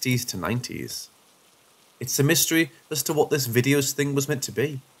 60s to 90s. It's a mystery as to what this videos thing was meant to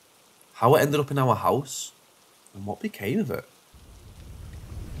be, how it ended up in our house, and what became of it.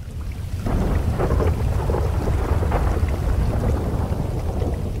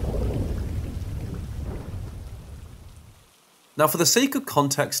 Now, for the sake of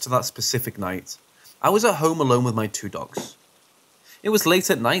context to that specific night, I was at home alone with my 2 dogs. It was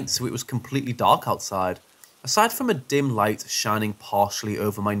late at night, so it was completely dark outside, aside from a dim light shining partially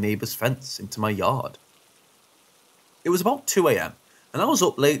over my neighbour's fence into my yard. It was about 2 AM, and I was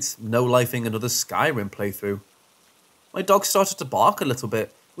up late, no-lifing another Skyrim playthrough. My dog started to bark a little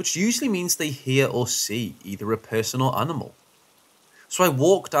bit, which usually means they hear or see either a person or animal. So I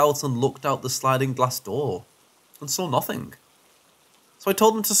walked out and looked out the sliding glass door, and saw nothing. So I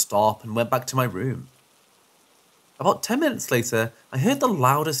told them to stop and went back to my room. About 10 minutes later, I heard the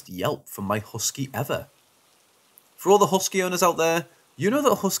loudest yelp from my husky ever. For all the husky owners out there, you know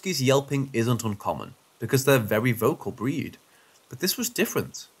that huskies yelping isn't uncommon, because they're a very vocal breed, but this was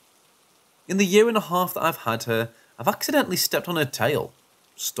different. In the year and a half that I've had her, I've accidentally stepped on her tail.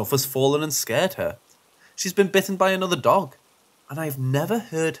 Stuff has fallen and scared her. She's been bitten by another dog, and I've never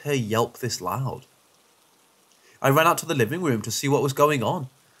heard her yelp this loud. I ran out to the living room to see what was going on,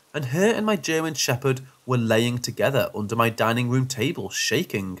 and her and my German Shepherd were laying together under my dining room table,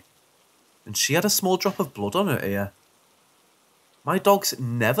 shaking, and she had a small drop of blood on her ear. My dogs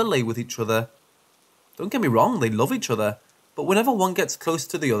never lay with each other. Don't get me wrong, they love each other, but whenever one gets close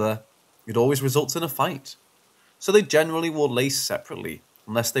to the other, it always results in a fight. So they generally will lay separately,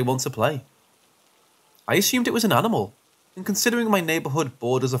 unless they want to play. I assumed it was an animal, and considering my neighbourhood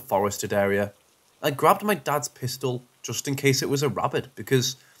borders a forested area, I grabbed my dad's pistol just in case it was a rabbit,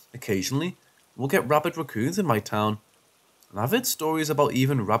 because occasionally we'll get rabid raccoons in my town, and I've heard stories about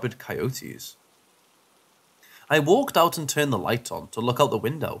even rabid coyotes. I walked out and turned the light on to look out the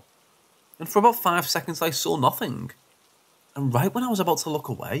window, and for about 5 seconds I saw nothing. And right when I was about to look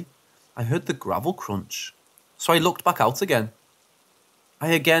away, I heard the gravel crunch, so I looked back out again. I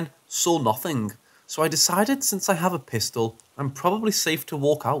again saw nothing, so I decided since I have a pistol, I'm probably safe to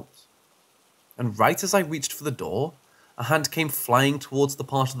walk out. And right as I reached for the door, a hand came flying towards the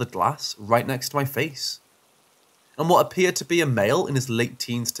part of the glass right next to my face. And what appeared to be a male in his late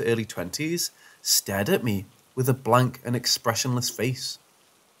teens to early 20s stared at me with a blank and expressionless face.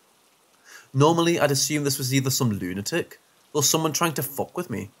 Normally, I'd assume this was either some lunatic or someone trying to fuck with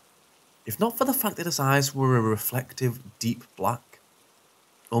me, if not for the fact that his eyes were a reflective, deep black,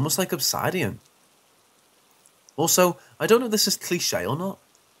 almost like obsidian. Also, I don't know if this is cliche or not,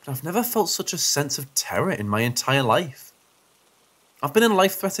 but I've never felt such a sense of terror in my entire life. I've been in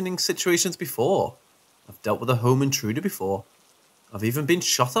life-threatening situations before. I've dealt with a home intruder before. I've even been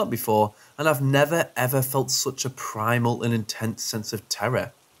shot at before, and I've never ever felt such a primal and intense sense of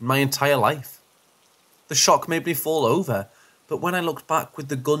terror in my entire life. The shock made me fall over, but when I looked back with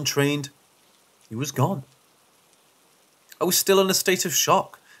the gun trained, he was gone. I was still in a state of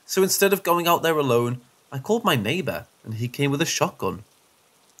shock, so instead of going out there alone, I called my neighbour, and he came with a shotgun.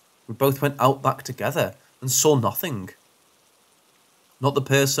 We both went out back together and saw nothing. Not the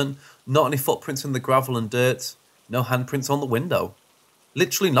person, not any footprints in the gravel and dirt, no handprints on the window.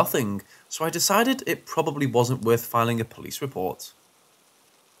 Literally nothing, so I decided it probably wasn't worth filing a police report.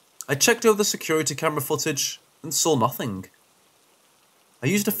 I checked over the security camera footage and saw nothing. I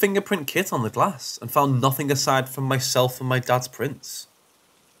used a fingerprint kit on the glass and found nothing aside from myself and my dad's prints.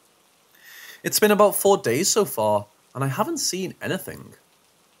 It's been about 4 days so far, and I haven't seen anything.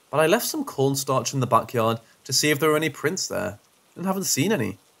 But I left some cornstarch in the backyard to see if there were any prints there, and haven't seen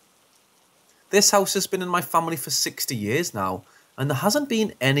any. This house has been in my family for 60 years now, and there hasn't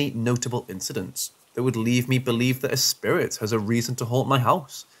been any notable incidents that would leave me believe that a spirit has a reason to haunt my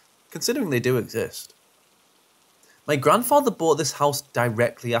house, considering they do exist. My grandfather bought this house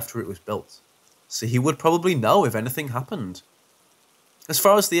directly after it was built, so he would probably know if anything happened. As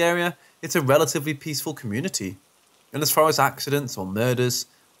far as the area, it's a relatively peaceful community, and as far as accidents or murders,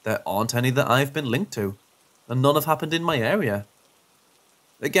 there aren't any that I've been linked to, and none have happened in my area.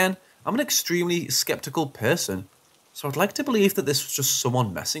 Again, I'm an extremely skeptical person, so I'd like to believe that this was just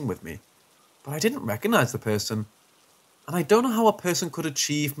someone messing with me, but I didn't recognise the person, and I don't know how a person could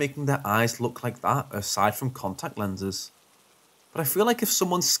achieve making their eyes look like that aside from contact lenses. But I feel like if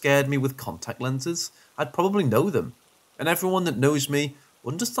someone scared me with contact lenses, I'd probably know them, and everyone that knows me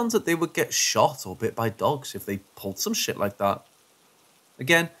understands that they would get shot or bit by dogs if they pulled some shit like that.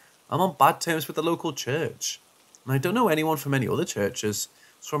 Again, I'm on bad terms with the local church, and I don't know anyone from any other churches,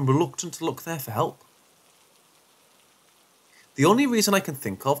 so I'm reluctant to look there for help. The only reason I can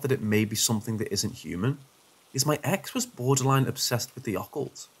think of that it may be something that isn't human is my ex was borderline obsessed with the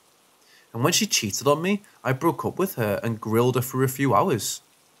occult. And when she cheated on me, I broke up with her and grilled her for a few hours.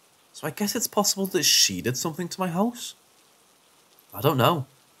 So I guess it's possible that she did something to my house? I don't know.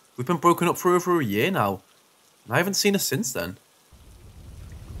 We've been broken up for over a year now, and I haven't seen her since then.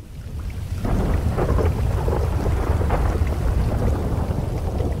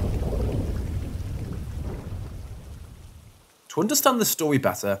 To understand the story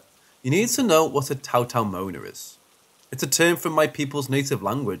better, you need to know what a tautaumona is. It's a term from my people's native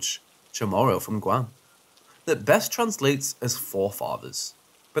language, Chamorro from Guam, that best translates as forefathers,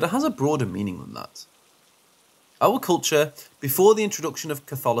 but it has a broader meaning than that. Our culture, before the introduction of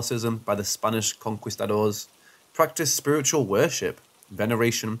Catholicism by the Spanish conquistadors, practiced spiritual worship,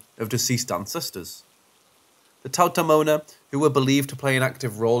 veneration of deceased ancestors. The tautaumona, who were believed to play an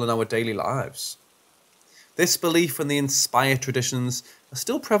active role in our daily lives. This belief and the inspired traditions are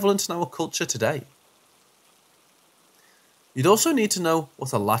still prevalent in our culture today. You'd also need to know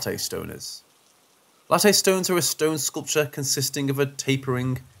what a latte stone is. Latte stones are a stone sculpture consisting of a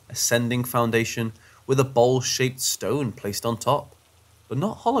tapering, ascending foundation with a bowl-shaped stone placed on top, but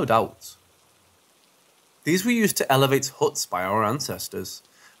not hollowed out. These were used to elevate huts by our ancestors,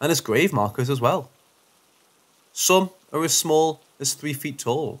 and as grave markers as well. Some are as small as 3 feet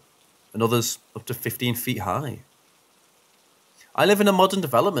tall, and others up to 15 feet high. I live in a modern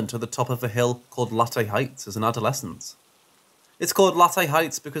development at the top of a hill called Latte Heights as an adolescent. It's called Latte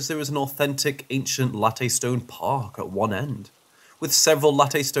Heights because there is an authentic ancient latte stone park at one end, with several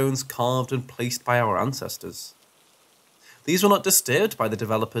latte stones carved and placed by our ancestors. These were not disturbed by the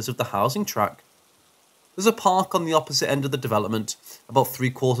developers of the housing track. There's a park on the opposite end of the development, about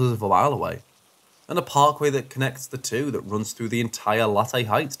 3/4 of a mile away, and a parkway that connects the two that runs through the entire Latte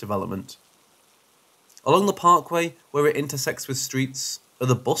Heights development. Along the parkway, where it intersects with streets, are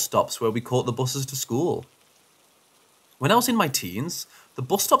the bus stops where we caught the buses to school. When I was in my teens, the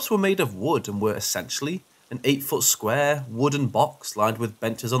bus stops were made of wood and were essentially an 8-foot square wooden box lined with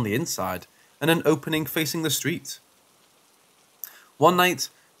benches on the inside and an opening facing the street. One night,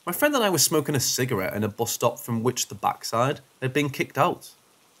 my friend and I were smoking a cigarette in a bus stop from which the backside had been kicked out.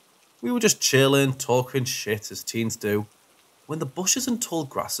 We were just chilling, talking shit as teens do, when the bushes and tall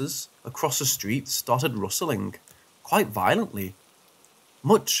grasses across the street started rustling, quite violently,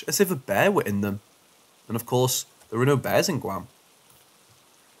 much as if a bear were in them, and of course, there were no bears in Guam.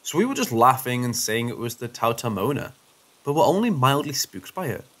 So we were just laughing and saying it was the tautaumona, but were only mildly spooked by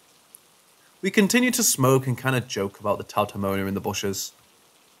it. We continued to smoke and kind of joke about the tautaumona in the bushes.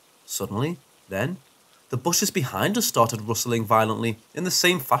 Suddenly, then, the bushes behind us started rustling violently in the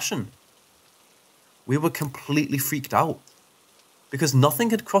same fashion. We were completely freaked out, because nothing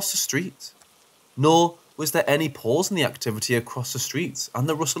had crossed the street, nor was there any pause in the activity across the street and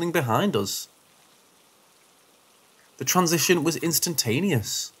the rustling behind us. The transition was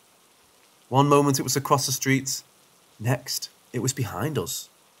instantaneous. One moment it was across the street, next it was behind us.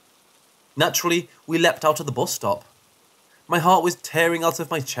 Naturally, we leapt out of the bus stop. My heart was tearing out of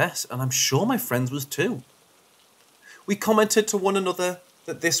my chest, and I'm sure my friends was too. We commented to one another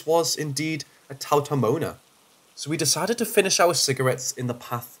that this was indeed a tautaumona, so we decided to finish our cigarettes in the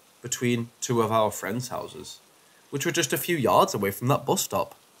path between two of our friends' houses, which were just a few yards away from that bus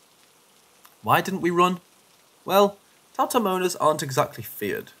stop. Why didn't we run? Well, tautaumonas aren't exactly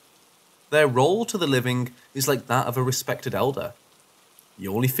feared. Their role to the living is like that of a respected elder.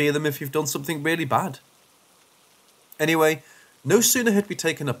 You only fear them if you've done something really bad. Anyway, no sooner had we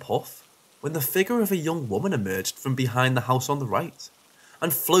taken a puff when the figure of a young woman emerged from behind the house on the right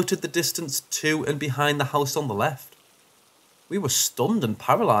and floated the distance to and behind the house on the left. We were stunned and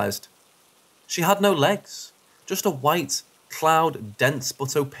paralysed. She had no legs, just a white, cloud, dense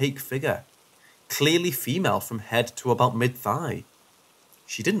but opaque figure, clearly female from head to about mid-thigh.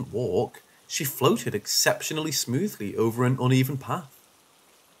 She didn't walk, she floated exceptionally smoothly over an uneven path.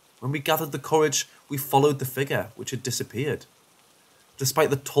 When we gathered the courage, we followed the figure, which had disappeared, despite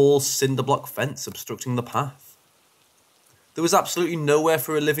the tall cinder block fence obstructing the path. There was absolutely nowhere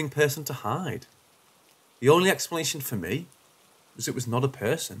for a living person to hide. The only explanation for me was it was not a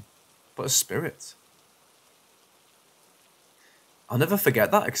person, but a spirit. I'll never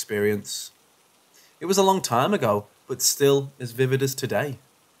forget that experience. It was a long time ago, but still as vivid as today,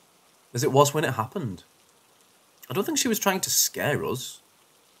 as it was when it happened. I don't think she was trying to scare us.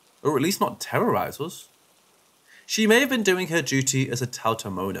 or at least not terrorise us. She may have been doing her duty as a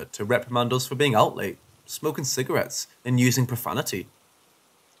tautamona to reprimand us for being out late, smoking cigarettes, and using profanity.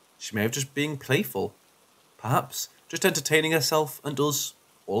 She may have just been playful, perhaps just entertaining herself and us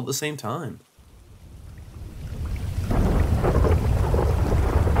all at the same time.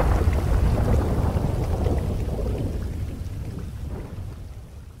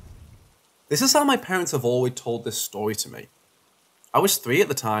 This is how my parents have always told this story to me. I was 3 at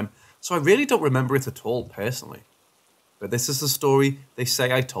the time, so I really don't remember it at all personally. But this is the story they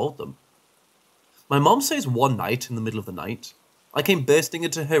say I told them. My mom says one night in the middle of the night, I came bursting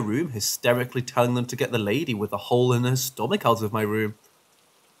into her room hysterically telling them to get the lady with a hole in her stomach out of my room.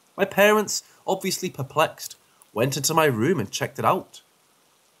 My parents, obviously perplexed, went into my room and checked it out.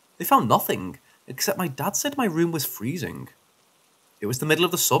 They found nothing, except my dad said my room was freezing. It was the middle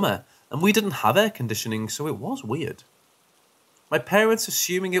of the summer, and we didn't have air conditioning, so it was weird. My parents,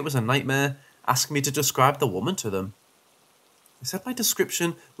 assuming it was a nightmare, asked me to describe the woman to them. I said my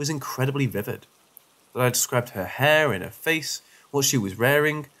description was incredibly vivid, that I described her hair and her face, what she was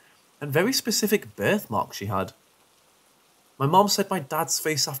wearing, and very specific birthmarks she had. My mom said my dad's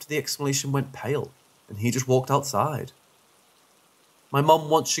face after the explanation went pale, and he just walked outside. My mom,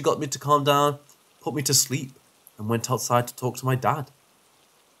 once she got me to calm down, put me to sleep, and went outside to talk to my dad.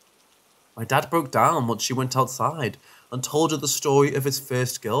 My dad broke down once she went outside and told her the story of his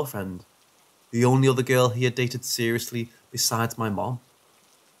first girlfriend, the only other girl he had dated seriously besides my mom.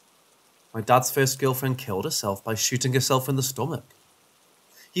 My dad's first girlfriend killed herself by shooting herself in the stomach.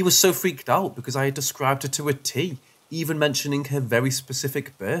 He was so freaked out because I had described her to a T, even mentioning her very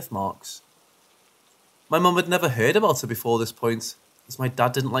specific birthmarks. My mum had never heard about her before this point, as my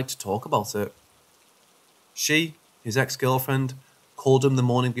dad didn't like to talk about it. She, his ex-girlfriend, called him the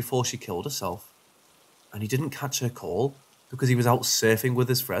morning before she killed herself, and he didn't catch her call because he was out surfing with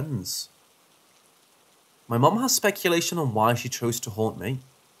his friends. My mum has speculation on why she chose to haunt me.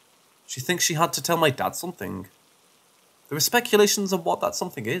 She thinks she had to tell my dad something. There are speculations on what that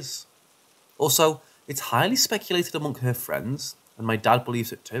something is. Also, it's highly speculated among her friends, and my dad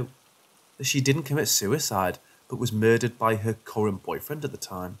believes it too, that she didn't commit suicide but was murdered by her current boyfriend at the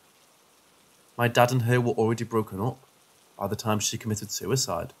time. My dad and her were already broken up by the time she committed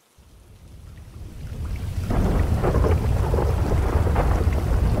suicide.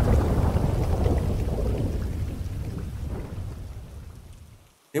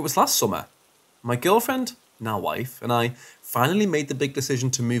 It was last summer. My girlfriend, now wife, and I finally made the big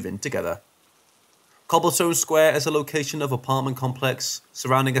decision to move in together. Cobblestone Square is a location of apartment complex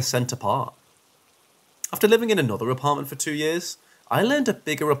surrounding a centre park. After living in another apartment for 2 years, I learned a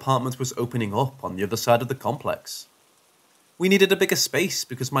bigger apartment was opening up on the other side of the complex. We needed a bigger space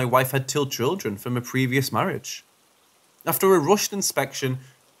because my wife had 2 children from a previous marriage. After a rushed inspection,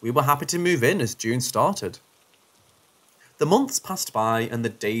 we were happy to move in as June started. The months passed by and the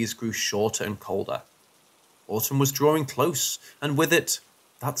days grew shorter and colder. Autumn was drawing close, and with it,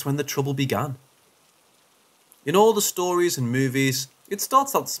 that's when the trouble began. In all the stories and movies, it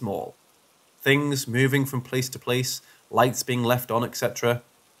starts out small. Things moving from place to place, lights being left on, etc.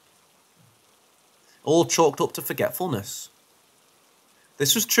 All chalked up to forgetfulness.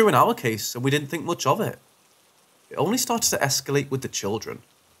 This was true in our case, and we didn't think much of it. It only started to escalate with the children.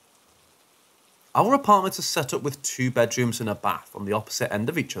 Our apartment is set up with 2 bedrooms and a bath on the opposite end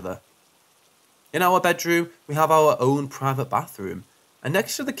of each other. In our bedroom, we have our own private bathroom, and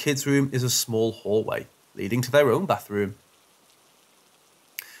next to the kids' room is a small hallway, leading to their own bathroom.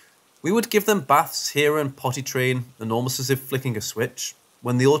 We would give them baths here and potty train, and almost as if flicking a switch,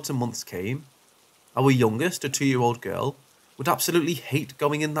 when the autumn months came. Our youngest, a 2-year-old girl, would absolutely hate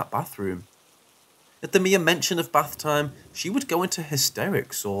going in that bathroom. At the mere mention of bath time, she would go into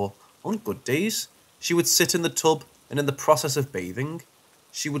hysterics, or, on good days, she would sit in the tub, and in the process of bathing,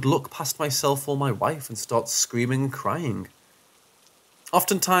 she would look past myself or my wife and start screaming and crying.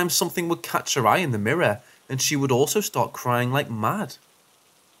 Oftentimes something would catch her eye in the mirror, and she would also start crying like mad.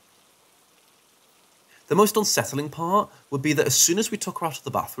 The most unsettling part would be that as soon as we took her out of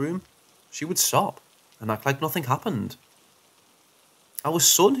the bathroom, she would stop and act like nothing happened. Our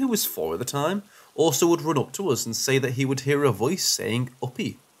son, who was 4 at the time, also would run up to us and say that he would hear a voice saying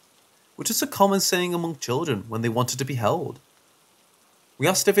 "uppie," which is a common saying among children when they wanted to be held. We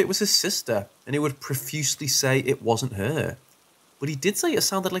asked if it was his sister, and he would profusely say it wasn't her, but he did say it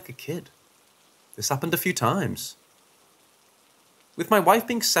sounded like a kid. This happened a few times. With my wife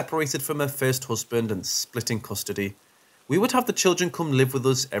being separated from her first husband and splitting custody, we would have the children come live with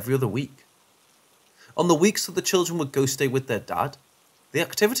us every other week. On the weeks that the children would go stay with their dad, the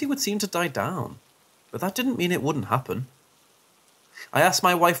activity would seem to die down, but that didn't mean it wouldn't happen. I asked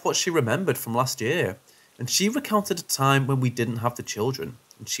my wife what she remembered from last year, and she recounted a time when we didn't have the children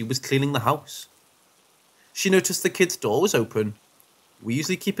and she was cleaning the house. She noticed the kids' door was open. We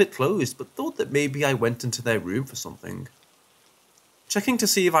usually keep it closed, but thought that maybe I went into their room for something. Checking to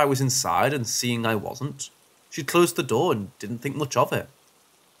see if I was inside and seeing I wasn't, she closed the door and didn't think much of it.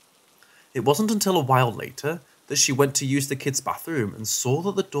 It wasn't until a while later that she went to use the kids' bathroom and saw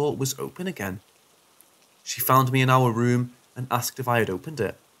that the door was open again. She found me in our room and asked if I had opened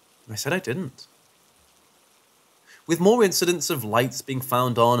it, and I said I didn't. With more incidents of lights being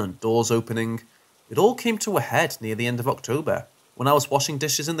found on and doors opening, it all came to a head near the end of October when I was washing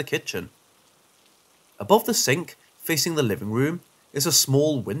dishes in the kitchen. Above the sink, facing the living room, is a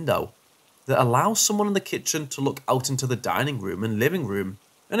small window that allows someone in the kitchen to look out into the dining room and living room,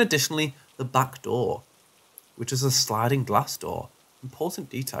 and additionally the back door, which is a sliding glass door. Important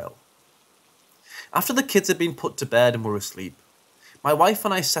detail. After the kids had been put to bed and were asleep, my wife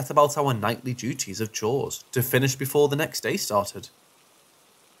and I set about our nightly duties of chores to finish before the next day started.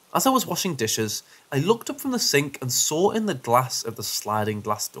 As I was washing dishes, I looked up from the sink and saw in the glass of the sliding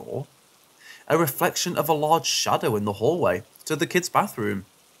glass door a reflection of a large shadow in the hallway to the kids' bathroom.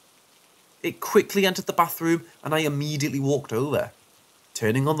 It quickly entered the bathroom and I immediately walked over,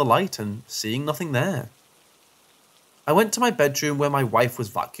 turning on the light and seeing nothing there. I went to my bedroom where my wife was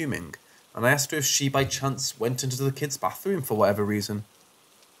vacuuming, and I asked her if she by chance went into the kids' bathroom for whatever reason.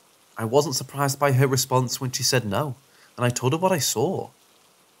 I wasn't surprised by her response when she said no, and I told her what I saw.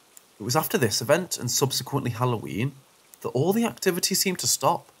 It was after this event and subsequently Halloween that all the activity seemed to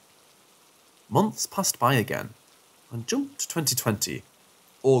stop. Months passed by again, and jumped to 2020,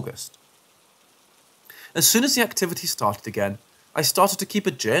 August. As soon as the activity started again, I started to keep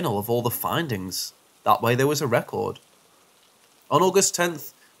a journal of all the findings. That way there was a record. On August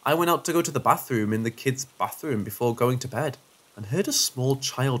 10th, I went out to go to the bathroom in the kids' bathroom before going to bed and heard a small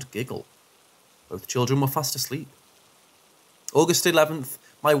child giggle. Both children were fast asleep. August 11th,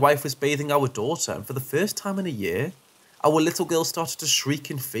 my wife was bathing our daughter, and for the first time in a year, our little girl started to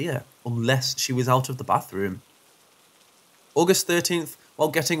shriek in fear unless she was out of the bathroom. August 13th, while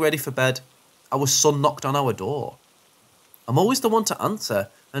getting ready for bed, our son knocked on our door. I'm always the one to answer,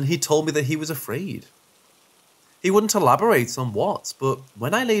 and he told me that he was afraid. He wouldn't elaborate on what, but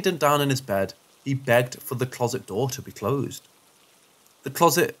when I laid him down in his bed, he begged for the closet door to be closed. The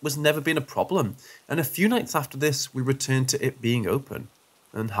closet was never been a problem, and a few nights after this, we returned to it being open,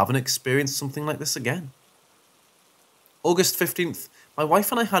 and haven't experienced something like this again. August 15th, my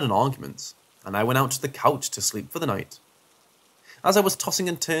wife and I had an argument, and I went out to the couch to sleep for the night. As I was tossing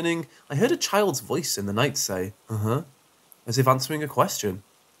and turning, I heard a child's voice in the night say, "Uh-huh," as if answering a question.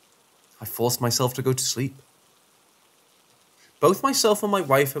 I forced myself to go to sleep. Both myself and my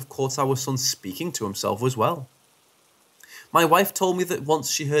wife have caught our son speaking to himself as well. My wife told me that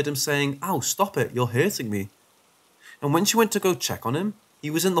once she heard him saying, "Ow, stop it, you're hurting me." And when she went to go check on him, he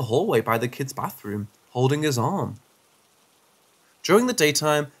was in the hallway by the kids' bathroom, holding his arm. During the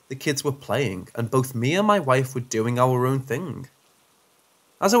daytime, the kids were playing, and both me and my wife were doing our own thing.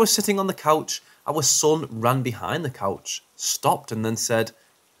 As I was sitting on the couch, our son ran behind the couch, stopped, and then said,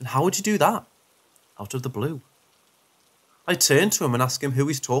 "And how would you do that?" Out of the blue. I turned to him and asked him who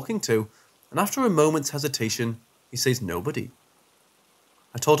he's talking to, and after a moment's hesitation, he says nobody.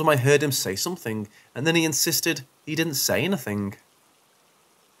 I told him I heard him say something, and then he insisted he didn't say anything.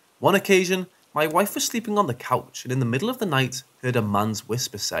 One occasion, my wife was sleeping on the couch and in the middle of the night heard a man's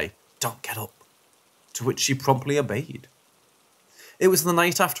whisper say, "Don't get up," to which she promptly obeyed. It was the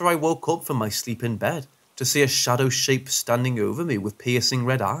night after I woke up from my sleep in bed to see a shadow shape standing over me with piercing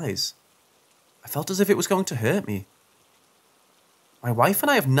red eyes. I felt as if it was going to hurt me. My wife and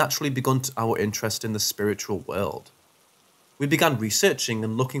I have naturally begun our interest in the spiritual world. We began researching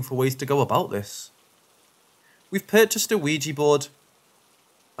and looking for ways to go about this. We've purchased a Ouija board,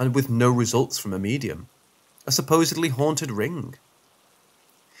 and with no results from a medium, a supposedly haunted ring.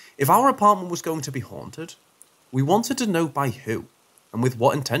 If our apartment was going to be haunted, we wanted to know by who, and with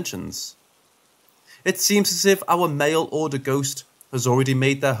what intentions. It seems as if our mail order ghost has already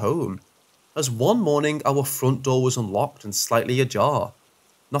made their home, as one morning our front door was unlocked and slightly ajar.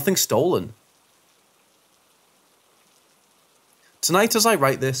 Nothing stolen. Tonight as I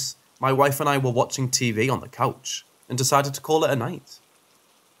write this, my wife and I were watching TV on the couch and decided to call it a night.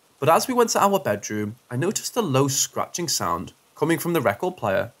 But as we went to our bedroom, I noticed a low scratching sound coming from the record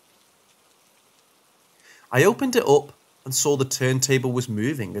player. I opened it up and saw the turntable was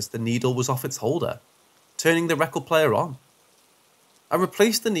moving as the needle was off its holder, turning the record player on. I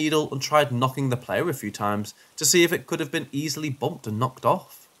replaced the needle and tried knocking the player a few times to see if it could have been easily bumped and knocked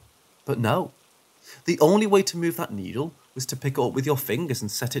off. But no. The only way to move that needle was to pick it up with your fingers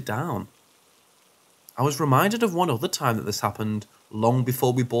and set it down. I was reminded of one other time that this happened long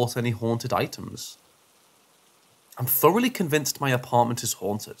before we bought any haunted items. I'm thoroughly convinced my apartment is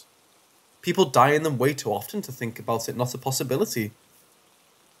haunted. People die in them way too often to think about it not a possibility.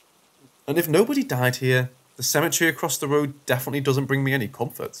 And if nobody died here, the cemetery across the road definitely doesn't bring me any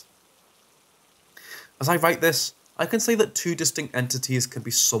comfort. As I write this, I can say that two distinct entities can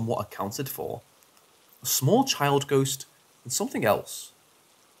be somewhat accounted for. A small child ghost and something else.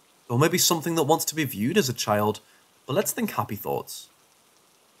 Or maybe something that wants to be viewed as a child, but let's think happy thoughts.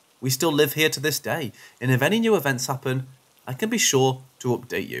 We still live here to this day, and if any new events happen, I can be sure to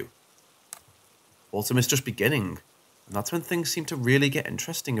update you. Autumn is just beginning, and that's when things seem to really get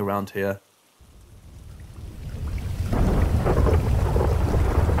interesting around here.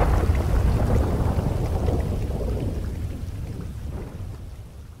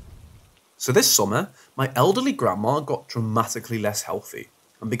 So this summer, my elderly grandma got dramatically less healthy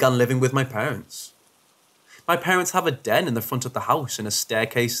and began living with my parents. My parents have a den in the front of the house and a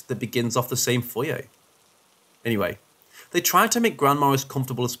staircase that begins off the same foyer. Anyway, they tried to make grandma as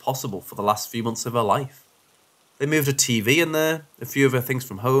comfortable as possible for the last few months of her life. They moved a TV in there, a few of her things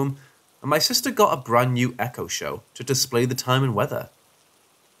from home, and my sister got a brand new Echo show to display the time and weather.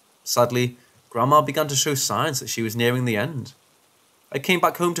 Sadly, grandma began to show signs that she was nearing the end. I came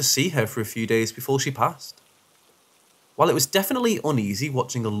back home to see her for a few days before she passed. While it was definitely uneasy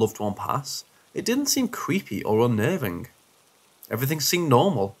watching a loved one pass, it didn't seem creepy or unnerving. Everything seemed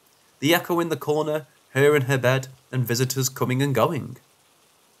normal. The echo in the corner, her in her bed, and visitors coming and going.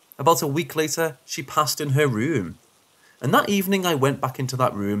 About a week later, she passed in her room. And that evening I went back into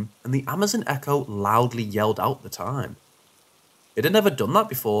that room and the Amazon Echo loudly yelled out the time. It had never done that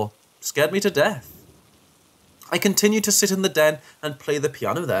before, scared me to death. I continued to sit in the den and play the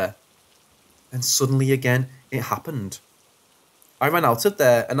piano there. And suddenly again, it happened. I ran out of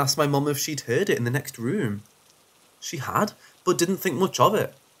there and asked my mum if she'd heard it in the next room. She had, but didn't think much of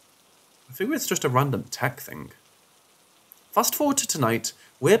it. I figure it's just a random tech thing. Fast forward to tonight,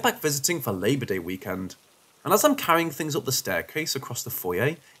 we're back visiting for Labor Day weekend. And as I'm carrying things up the staircase across the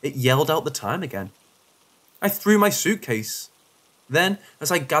foyer, it yelled out the time again. I threw my suitcase. Then,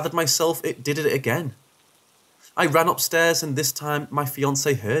 as I gathered myself, it did it again. I ran upstairs and this time my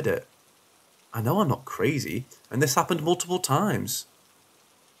fiancé heard it. I know I'm not crazy, and this happened multiple times.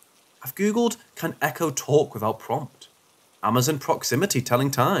 I've googled, can Echo talk without prompt? Amazon proximity telling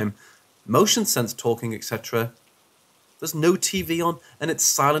time, motion sense talking, etc. There's no TV on and it's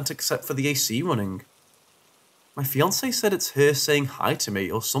silent except for the AC running. My fiancé said it's her saying hi to me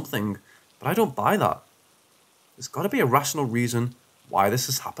or something, but I don't buy that. There's got to be a rational reason why this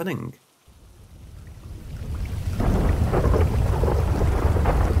is happening.